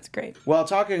Phillies, that's great. Well,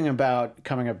 talking about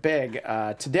coming up big,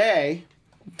 today,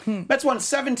 Mets won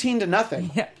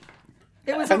 17-0. Yeah.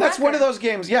 It was And a that's one record of those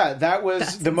games. Yeah, that was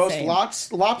That's the insane.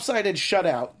 most lopsided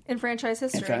shutout. in franchise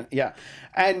history. Yeah,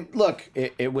 and look,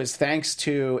 it was thanks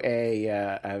to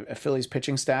a Phillies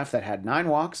pitching staff that had 9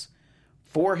 walks,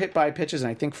 4 hit by pitches,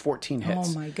 and I think 14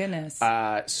 hits. Oh my goodness.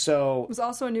 So It was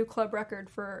also a new club record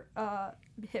for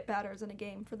hit batters in a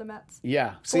game for the Mets.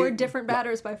 yeah, 4 different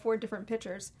batters by 4 different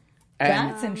pitchers.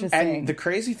 That's interesting. And the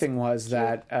crazy thing was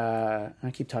that I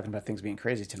keep talking about things being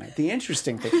crazy tonight. The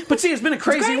interesting thing, but see, it's been a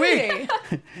crazy week.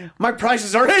 My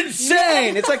prices are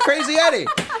insane. It's like Crazy Eddie.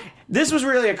 This was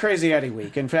really a Crazy Eddie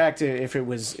week. In fact, if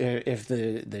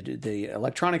the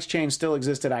electronics chain still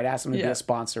existed, I'd ask them to be a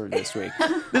sponsor this week.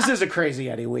 This is a Crazy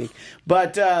Eddie week.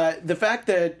 But the fact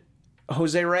that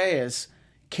Jose Reyes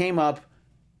came up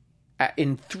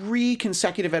in 3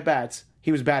 consecutive at bats,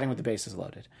 he was batting with the bases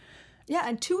loaded. Yeah,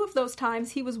 and 2 of those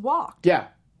times he was walked. Yeah,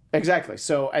 exactly.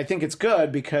 So I think it's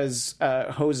good because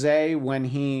Jose, when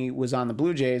he was on the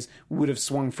Blue Jays, would have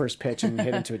swung first pitch and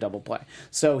hit into a double play.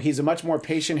 So he's a much more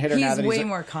patient hitter now. He's That way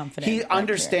more confident He back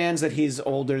understands that he's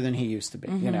older than he used to be.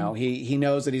 Mm-hmm. You know, he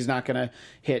knows that he's not going to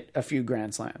hit a few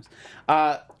grand slams.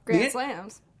 Grand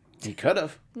slams. He could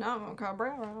have. No,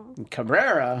 Cabrera.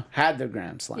 Cabrera had the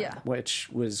grand slam, Yeah. which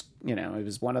was, it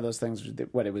was one of those things.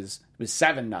 It was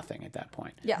 7-0 at that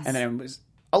point. Yes. And then it was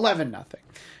 11-0,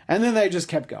 and then they just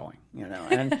kept going.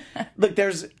 And look,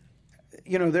 there's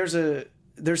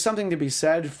something to be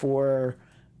said for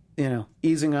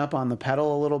easing up on the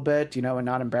pedal a little bit, and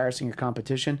not embarrassing your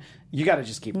competition. You got to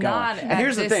just keep going. Not And at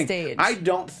here's the this thing. stage. I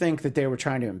don't think that they were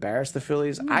trying to embarrass the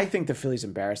Phillies. I think the Phillies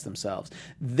embarrassed themselves.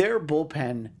 Their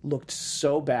bullpen looked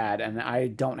so bad, and I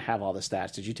don't have all the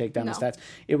stats. Did you take down the stats?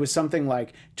 It was something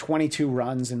like 22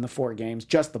 runs in the 4 games,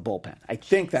 just the bullpen. I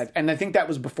think that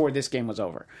was before this game was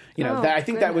over. I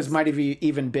think that might have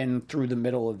even been through the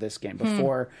middle of this game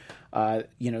before.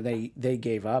 They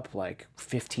gave up like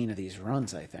 15 of these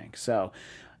runs, I think. So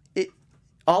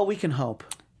all we can hope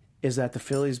is that the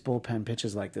Phillies bullpen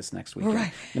pitches like this next weekend.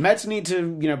 Right. The Mets need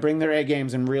to, bring their A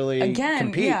games and really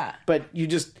compete. Yeah. But you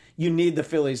need the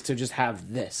Phillies to just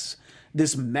have this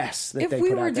mess that they put out there. If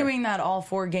we were doing that all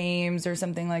 4 games or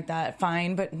something like that,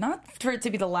 fine, but not for it to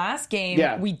be the last game.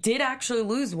 Yeah. We did actually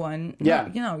lose one. Yeah.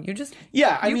 You just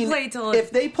play till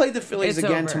if they played the Phillies it's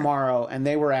again over. tomorrow and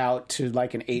they were out to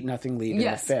like an 8-0 lead in the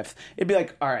 5th, it'd be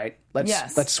like, all right,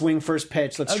 let's swing first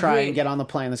pitch, let's try and get on the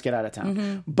plane, let's get out of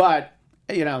town. But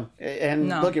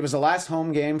look, it was the last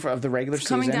home game of the regular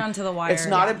season. Coming down to the wire. It's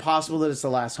not impossible that it's the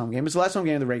last home game. It's the last home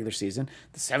game of the regular season.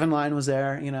 The 7 line was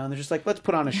there, and they're just like, let's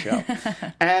put on a show.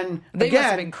 And they again, must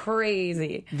have been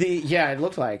crazy. it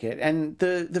looked like it. And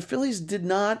the Phillies did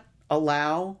not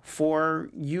allow for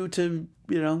you to,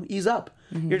 ease up.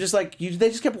 You're just like, they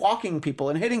just kept walking people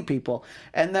and hitting people.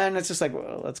 And then it's just like,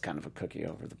 well, that's kind of a cookie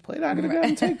over the plate. I'm going to go ahead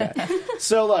and take that.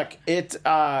 So look,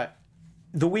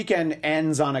 the weekend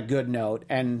ends on a good note,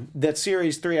 and that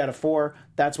series 3 out of 4,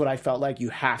 that's what I felt like. You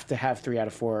have to have 3 out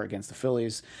of 4 against the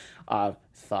Phillies.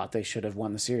 Thought they should have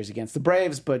won the series against the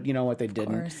Braves, but you know what, they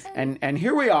didn't. And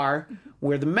here we are,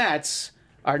 where the Mets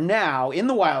are now in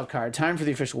the wild card. Time for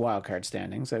the official wild card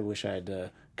standings. I wish I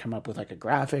had come up with like a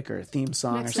graphic or a theme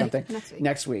song or something.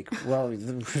 Next week. Well,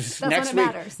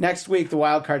 next week the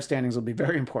wild card standings will be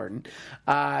very important.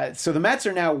 So the Mets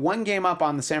are now 1 game up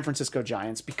on the San Francisco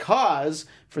Giants because,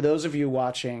 for those of you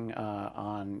watching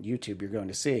on YouTube, you're going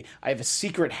to see I have a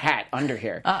secret hat under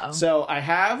here. So I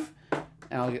have.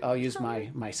 I'll use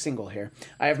my single here.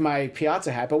 I have my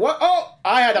Piazza hat, but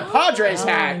I had a Padres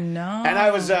hat. No. And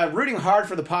I was rooting hard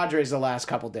for the Padres the last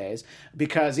couple days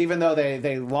because even though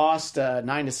they lost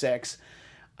 9-6,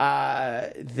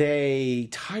 they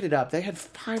tied it up. They had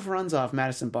 5 runs off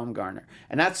Madison Bumgarner.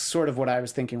 And that's sort of what I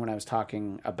was thinking when I was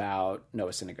talking about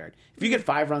Noah Syndergaard. If you get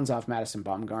 5 runs off Madison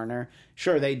Bumgarner,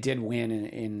 sure, they did win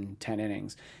in 10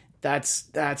 innings. That's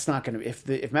not going to.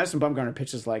 If Madison Bumgarner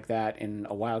pitches like that in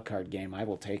a wild card game, I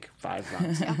will take 5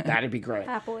 runs. That'd be great.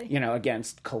 Happily.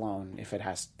 Against Cologne, if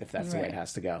that's the way it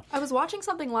has to go. I was watching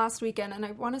something last weekend, and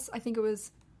I think it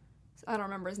was, I don't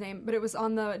remember his name, but it was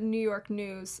on the New York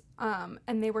News,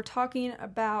 and they were talking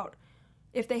about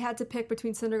if they had to pick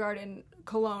between Syndergaard and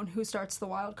Cologne, who starts the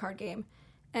wild card game.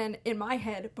 And in my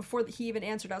head, before he even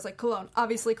answered, I was like, Cologne,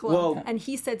 obviously Cologne. Well, and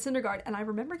he said Syndergaard, and I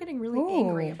remember getting really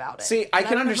angry about it. See, I can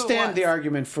don't know who it understand the was.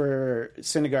 argument for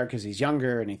Syndergaard because he's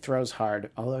younger and he throws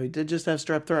hard, although he did just have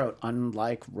strep throat,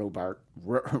 unlike Robot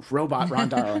Ron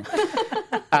Darling.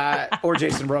 Or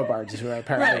Jason Robards, who I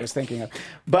apparently was thinking of.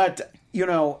 But,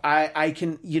 I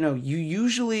can, you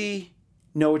usually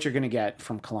know what you're going to get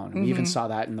from Cologne. We even saw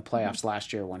that in the playoffs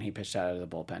last year when he pitched out of the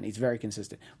bullpen. He's very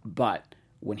consistent. But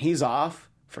when he's off,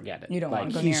 forget it. You don't want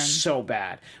to go he's near him. so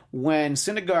bad. When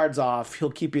Syndergaard's off,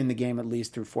 he'll keep you in the game at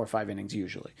least through 4 or 5 innings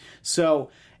usually. So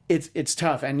it's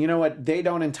tough. And you know what? They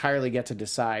don't entirely get to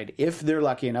decide. If they're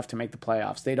lucky enough to make the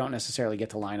playoffs, they don't necessarily get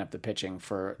to line up the pitching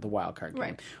for the wild card game.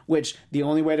 Right. Which the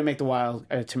only way to make the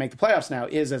playoffs now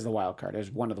is as the wild card,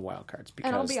 as one of the wild cards, because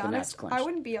And I'll be the Nats honest, clinched. I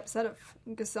wouldn't be upset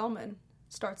if Gesellman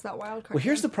starts that wild card Well,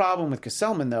 here's the game. problem with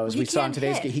Gesellman, though, as He we saw in can't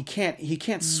today's hit. game. He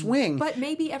can't swing. But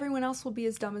maybe everyone else will be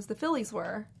as dumb as the Phillies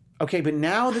were. Okay, but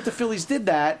now that the Phillies did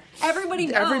that, Everybody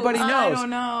knows. everybody knows. I don't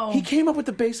know. He came up with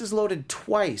the bases loaded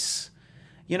twice.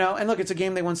 And look, it's a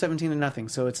game they won 17-0,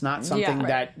 so it's not something right.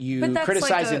 that you But that's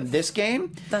criticize like in this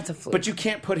game. That's a fluke. But you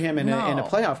can't put him in a No.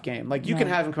 playoff game. Like, you can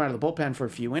have him come out of the bullpen for a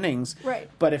few innings. Right.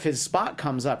 But if his spot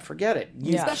comes up, forget it.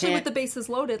 You Yeah. Especially with can't- the bases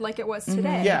loaded like it was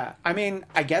today. Yeah, I mean,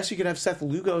 I guess you could have Seth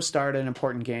Lugo start an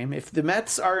important game. If the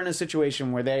Mets are in a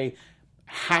situation where they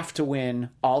have to win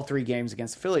all 3 games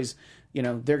against the Phillies,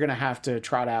 they're going to have to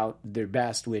trot out their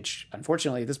best, which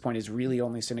unfortunately at this point is really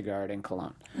only Syndergaard and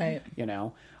Cologne. Right.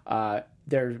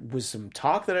 There was some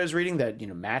talk that I was reading that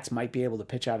Mats might be able to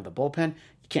pitch out of the bullpen.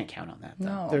 You can't count on that,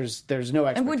 though. No. There's no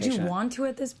And expectation. would you want to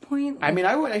at this point? I mean,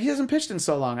 he hasn't pitched in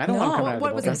so long. I don't want him coming out of What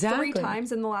the was bullpen. it? Exactly. 3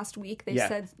 times in the last week they Yeah.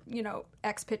 said,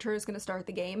 X pitcher is going to start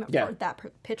the game Yeah. for that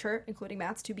pitcher, including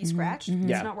Mats, to be Mm-hmm. scratched.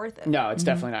 It's not worth it. No, it's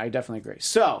definitely not. I definitely agree.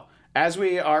 So, as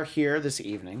we are here this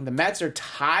evening, the Mets are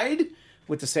tied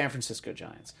with the San Francisco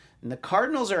Giants. And the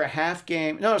Cardinals are a half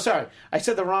game. No, sorry. I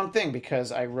said the wrong thing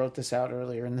because I wrote this out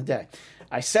earlier in the day.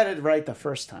 I said it right the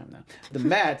first time, though. The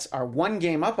Mets are 1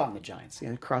 game up on the Giants.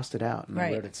 Yeah, I crossed it out and I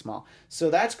Right. wrote it small.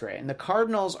 So that's great. And the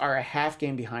Cardinals are a half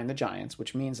game behind the Giants,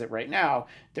 which means that right now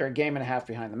they're a game and a half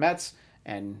behind the Mets,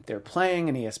 and they're playing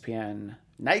an ESPN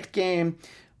night game,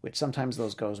 which sometimes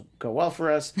those go well for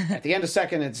us. At the end of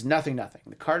second, it's 0-0.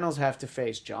 The Cardinals have to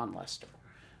face John Lester.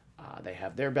 They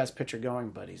have their best pitcher going,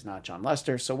 but he's not John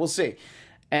Lester, so we'll see.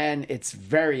 And it's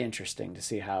very interesting to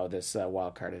see how this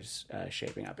wild card is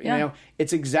shaping up. Yeah.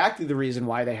 It's exactly the reason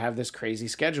why they have this crazy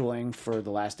scheduling for the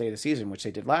last day of the season, which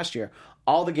they did last year.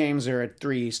 All the games are at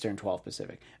 3 Eastern, 12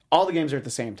 Pacific. All the games are at the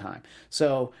same time.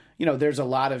 So, there's a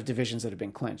lot of divisions that have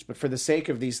been clinched. But for the sake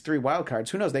of these 3 wild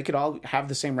cards, who knows? They could all have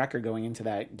the same record going into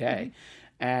that day.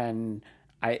 And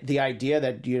the idea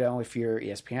that, if you're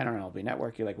ESPN or MLB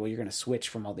Network, you're like, well, you're going to switch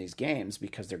from all these games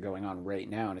because they're going on right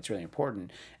now and it's really important.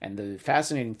 And the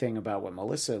fascinating thing about what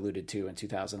Melissa alluded to in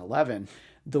 2011,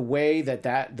 the way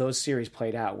that those series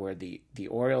played out, where the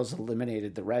Orioles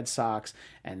eliminated the Red Sox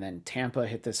and then Tampa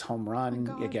hit this home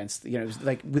run against, it was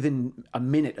like within a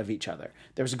minute of each other.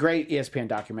 There was a great ESPN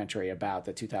documentary about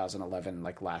the 2011,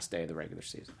 last day of the regular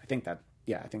season. I think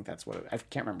that's what I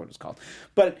can't remember what it was called.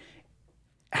 But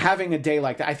having a day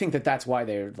like that, I think that's why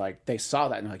they saw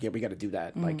that and they're like, yeah, we got to do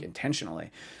that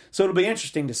intentionally. So it'll be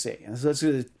interesting to see. And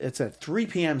so it's a 3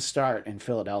 p.m. start in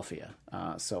Philadelphia.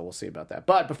 So we'll see about that.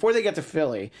 But before they get to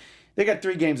Philly, they got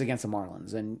 3 games against the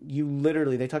Marlins, and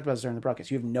they talked about this during the broadcast.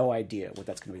 You have no idea what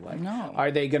that's going to be like. No.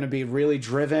 Are they going to be really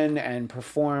driven and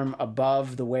perform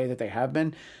above the way that they have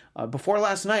been? Before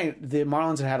last night, the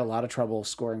Marlins had a lot of trouble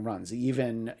scoring runs,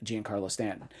 even Giancarlo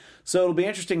Stanton. So it'll be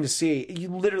interesting to see.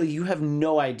 You have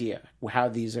no idea how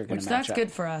these are going to match That's up.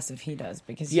 good for us if he does,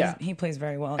 because he plays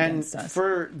very well And against us.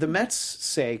 for the Mets'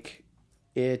 sake,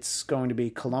 it's going to be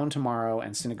Cologne tomorrow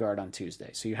and Syndergaard on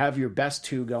Tuesday. So you have your best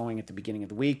 2 going at the beginning of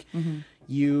the week. Mm-hmm.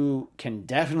 You can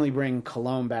definitely bring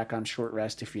Cologne back on short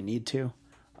rest if you need to.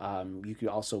 You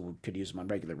could use them on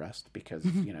regular rest because,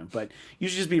 but you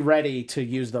should just be ready to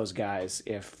use those guys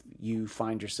if you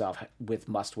find yourself with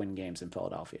must-win games in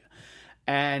Philadelphia.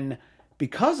 And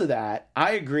because of that,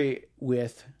 I agree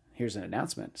with, here's an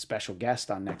announcement, special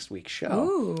guest on next week's show.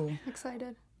 Ooh.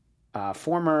 Excited.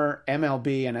 Former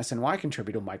MLB and SNY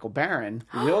contributor Michael Barron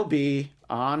will be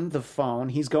on the phone.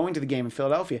 He's going to the game in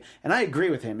Philadelphia. And I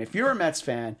agree with him. If you're a Mets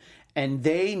fan And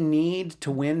they need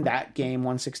to win that game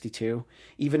 162,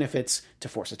 even if it's to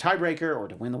force a tiebreaker or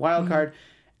to win the wild card.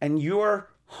 And you're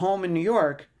home in New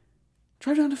York,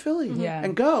 drive down to Philly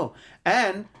and go.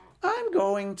 And I'm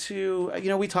going to,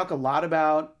 we talk a lot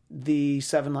about the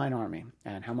 7-Line Army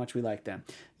and how much we like them.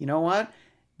 You know what?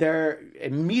 Their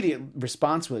immediate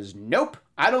response was, nope,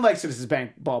 I don't like Citizens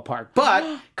Bank Ballpark,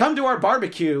 but come to our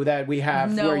barbecue that we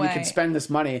have No where way. you can spend this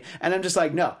money. And I'm just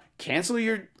like, no, cancel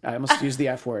your, I almost used the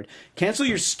F word, cancel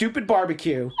your stupid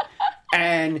barbecue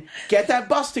and get that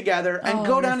bus together and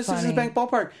go down to Citizens Bank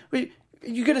Ballpark.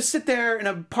 You're going to sit there in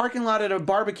a parking lot at a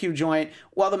barbecue joint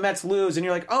while the Mets lose, and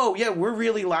you're like, oh, yeah, we're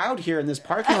really loud here in this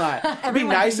parking lot. It'd be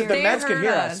nice if the Mets could hear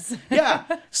us. Yeah.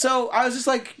 So I was just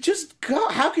like, just go.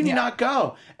 How can you not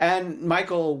go? And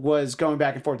Michael was going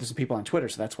back and forth with some people on Twitter,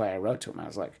 so that's why I wrote to him. I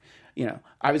was like,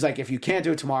 if you can't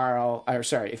do it tomorrow,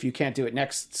 if you can't do it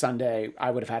next Sunday,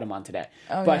 I would have had him on today.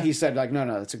 He said, like, no,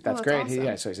 that's great.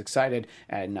 Awesome. So he's excited,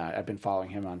 and I've been following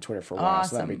him on Twitter for a while,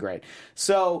 so that'd be great.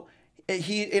 So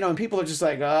he, and people are just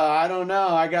like, I don't know.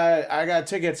 I got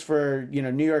tickets for,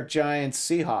 New York Giants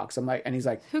Seahawks. I'm like, and he's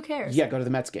like, who cares? Yeah, go to the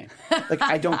Mets game. Like,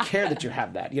 I don't care that you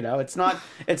have that. It's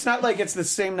not like it's the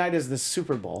same night as the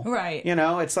Super Bowl. Right.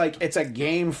 It's like it's a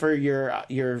game for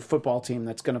your football team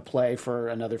that's going to play for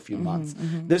another few months.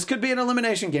 This could be an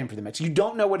elimination game for the Mets. You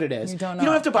don't know what it is. You don't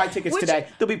have to buy tickets today.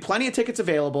 There'll be plenty of tickets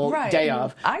available day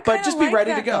of. But just be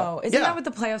ready to go. Though. Isn't that what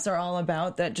the playoffs are all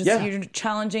about? That just you're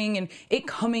challenging and it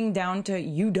coming down to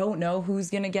you don't know who's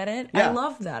going to get it. I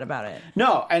love that about it.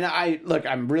 No, and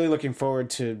I'm really looking forward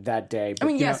to that day.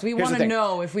 But, yes, we want to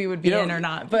know if we would be in or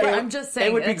not. But I'm just saying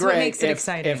it would be great what makes it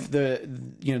exciting. If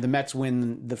the Mets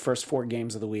win the first 4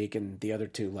 games of the week and the other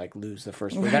 2 lose the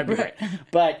first 4. That'd be great.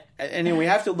 But and we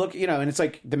have to look, and it's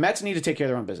like the Mets need to take care of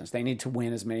their own business. They need to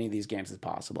win as many of these games as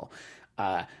possible.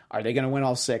 Are they going to win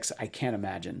all 6? I can't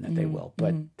imagine that they will,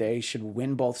 but they should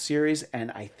win both series,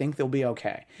 and I think they'll be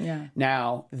okay. Yeah.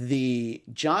 Now, the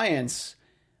Giants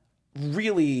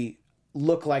really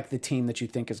look like the team that you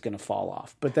think is going to fall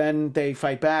off, but then they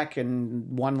fight back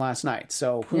and won last night,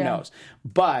 so who knows?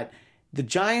 But the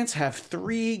Giants have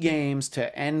 3 games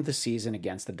to end the season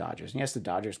against the Dodgers. And yes, the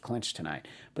Dodgers clinched tonight,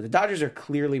 but the Dodgers are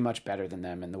clearly much better than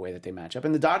them in the way that they match up.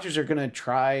 And the Dodgers are going to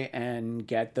try and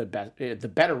get the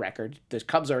better record. The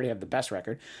Cubs already have the best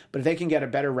record, but if they can get a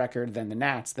better record than the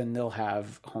Nats, then they'll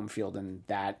have home field in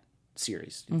that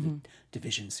series.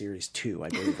 Division Series 2, I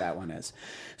believe that one is.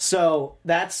 So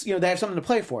that's, they have something to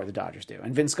play for, the Dodgers do.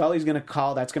 And Vince Scully's going to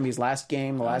call, that's going to be his last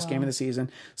game, the last game of the season.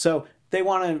 So they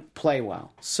want to play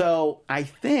well. So I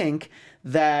think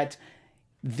that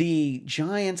the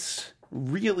Giants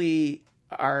really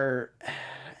are,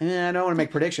 I don't want to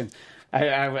make predictions.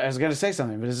 I was going to say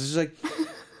something, but it's just like,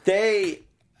 they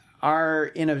are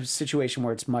in a situation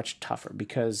where it's much tougher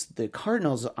because the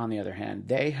Cardinals, on the other hand,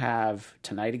 they have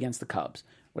tonight against the Cubs.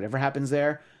 Whatever happens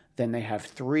there, then they have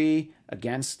 3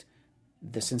 against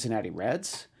the Cincinnati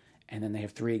Reds, and then they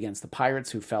have 3 against the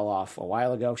Pirates, who fell off a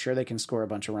while ago. Sure, they can score a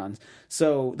bunch of runs.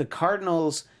 So the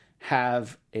Cardinals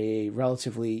have a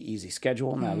relatively easy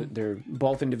schedule. Now, they're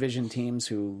both in division teams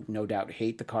who no doubt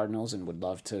hate the Cardinals and would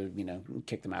love to,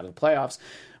 kick them out of the playoffs.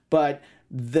 But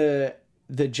the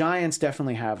Giants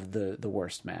definitely have the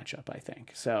worst matchup, I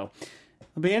think. So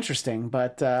it'll be interesting,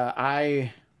 but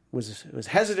I was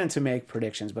hesitant to make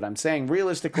predictions, but I'm saying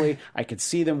realistically, I could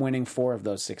see them winning 4 of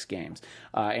those 6 games.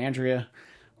 Andrea,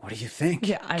 what do you think?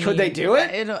 Yeah, Could they do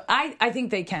it? I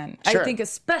think they can. Sure. I think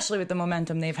especially with the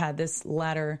momentum they've had this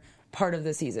latter part of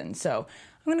the season. So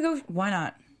I'm going to go, why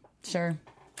not? Sure.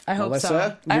 I hope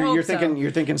so. Melissa, you're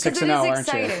thinking 6-0, aren't you?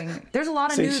 Exciting. There's a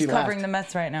lot of news covering the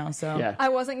Mets right now. So yeah. I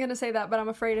wasn't going to say that, but I'm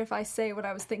afraid if I say what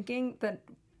I was thinking, that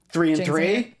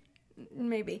 3-3.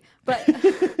 Maybe, but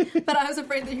I was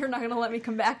afraid that you're not going to let me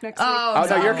come back next week. Oh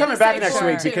no, you're coming back next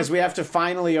week because we have to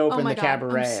finally open the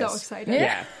cabaret. I'm so excited.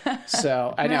 Yeah.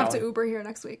 So I know. have to Uber here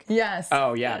next week. Yes.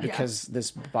 Oh yeah, because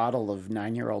this bottle of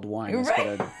 9-year-old wine is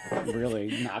going to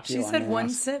really knock you on your ass. She said one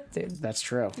sip, dude. That's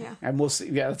true. Yeah. And we'll see.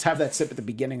 Yeah, let's have that sip at the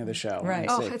beginning of the show. Right.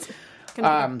 Oh, it's going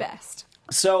to be the best.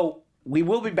 So we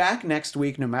will be back next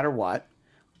week, no matter what.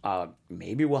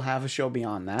 Maybe we'll have a show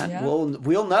beyond that. Yeah.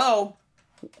 We'll know.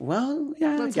 Well,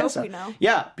 yeah, Let's I guess hope so. we know.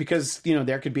 Yeah, because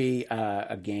there could be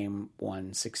a game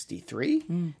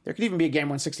 163. There could even be a game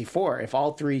 164 if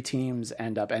all 3 teams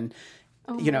end up. And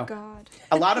Oh my God.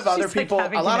 a lot of other She's like people,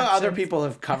 having a lot of other connections. people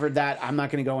have covered that. I'm not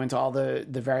going to go into all the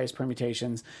various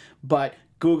permutations, but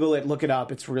Google it, look it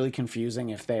up. It's really confusing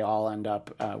if they all end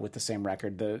up with the same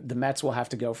record. The Mets will have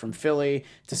to go from Philly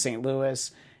to St.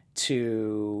 Louis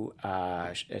to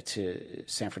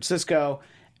San Francisco.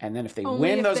 and then if they Only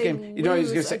win if those they games, you know, he's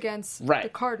going to lose say against right, the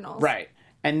Cardinals. right,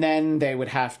 and then they would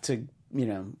have to, you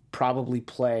know, probably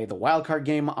play the wild card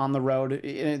game on the road,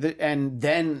 and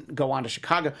then go on to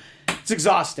Chicago. It's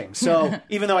exhausting. So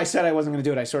even though I said I wasn't going to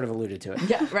do it, I sort of alluded to it.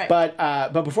 Yeah, right.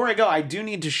 But before I go, I do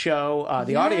need to show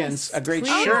the audience a great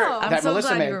please. shirt Oh. that I'm so Melissa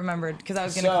glad made. you remembered because I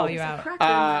was going to So, call you out.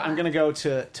 I'm going to go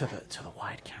to the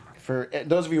wide camera. For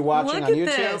those of you watching Look on at YouTube,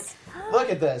 this. look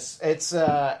at this. It's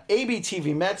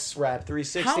ABTV Mets Wrap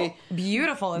 360. How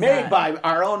beautiful is Made that? by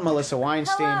our own Melissa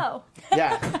Weinstein. Hello.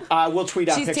 Yeah, we'll tweet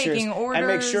out She's pictures taking and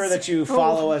make sure orders. that you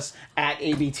follow us at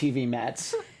ABTV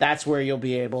Mets. That's where you'll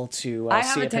be able to I see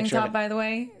have a a tank picture of top, it. by the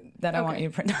way, that I want you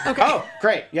to print out. Oh,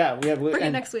 great! Yeah, we have. Bring it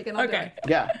and- next week and I'll do Okay. it.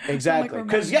 Yeah, exactly. Like,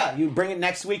 Because you bring it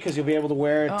next week because you'll be able to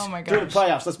wear it Oh my through the gosh.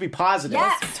 playoffs. Let's be positive.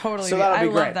 Yes. Totally. So that'll I be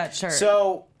love great. that shirt.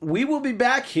 So we will be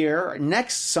back here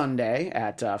next Sunday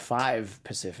at 5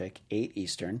 Pacific, 8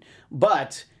 Eastern.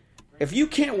 But if you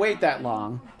can't wait that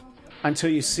long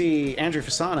until you see Andrew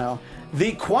Fasano,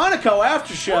 the Quantico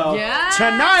After Show Yes!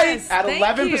 tonight at Thank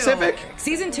 11 you. Pacific.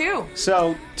 Season 2.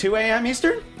 So 2 a.m.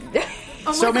 Eastern.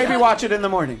 Oh So my maybe God. watch it in the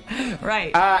morning. Right.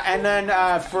 And then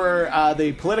for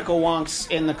the political wonks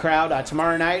in the crowd,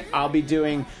 tomorrow night I'll be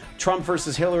doing Trump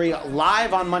versus Hillary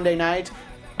live on Monday night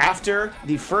after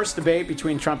the first debate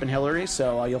between Trump and Hillary.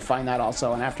 So you'll find that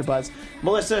also on AfterBuzz.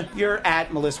 Melissa, you're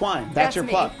at Melissa Wine. That's your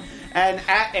me. plug. And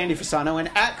at Andy Fasano and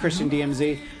at Christian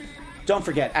DMZ. Don't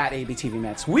forget, at ABTV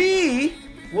Mets. We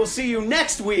will see you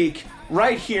next week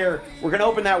right here. We're going to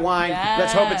open that wine. Yes.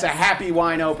 Let's hope it's a happy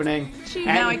wine opening. And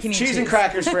Now I can eat cheese and cheese.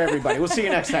 crackers for everybody. We'll see you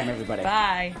next time, everybody.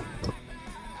 Bye.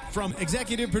 From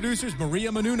executive producers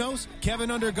Maria Menounos, Kevin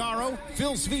Undergaro,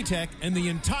 Phil Svitek, and the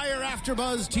entire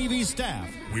AfterBuzz TV staff,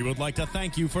 we would like to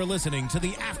thank you for listening to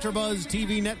the AfterBuzz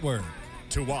TV network.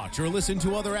 To watch or listen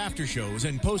to other after shows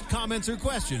and post comments or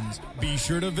questions, be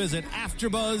sure to visit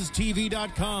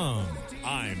AfterBuzzTV.com.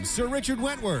 I'm Sir Richard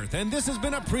Wentworth, and this has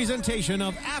been a presentation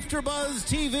of AfterBuzz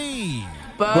TV.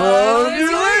 Buzz you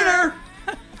later.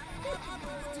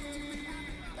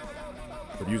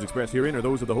 The views expressed herein are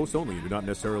those of the hosts only and do not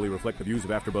necessarily reflect the views of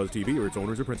AfterBuzz TV or its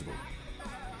owners or principals.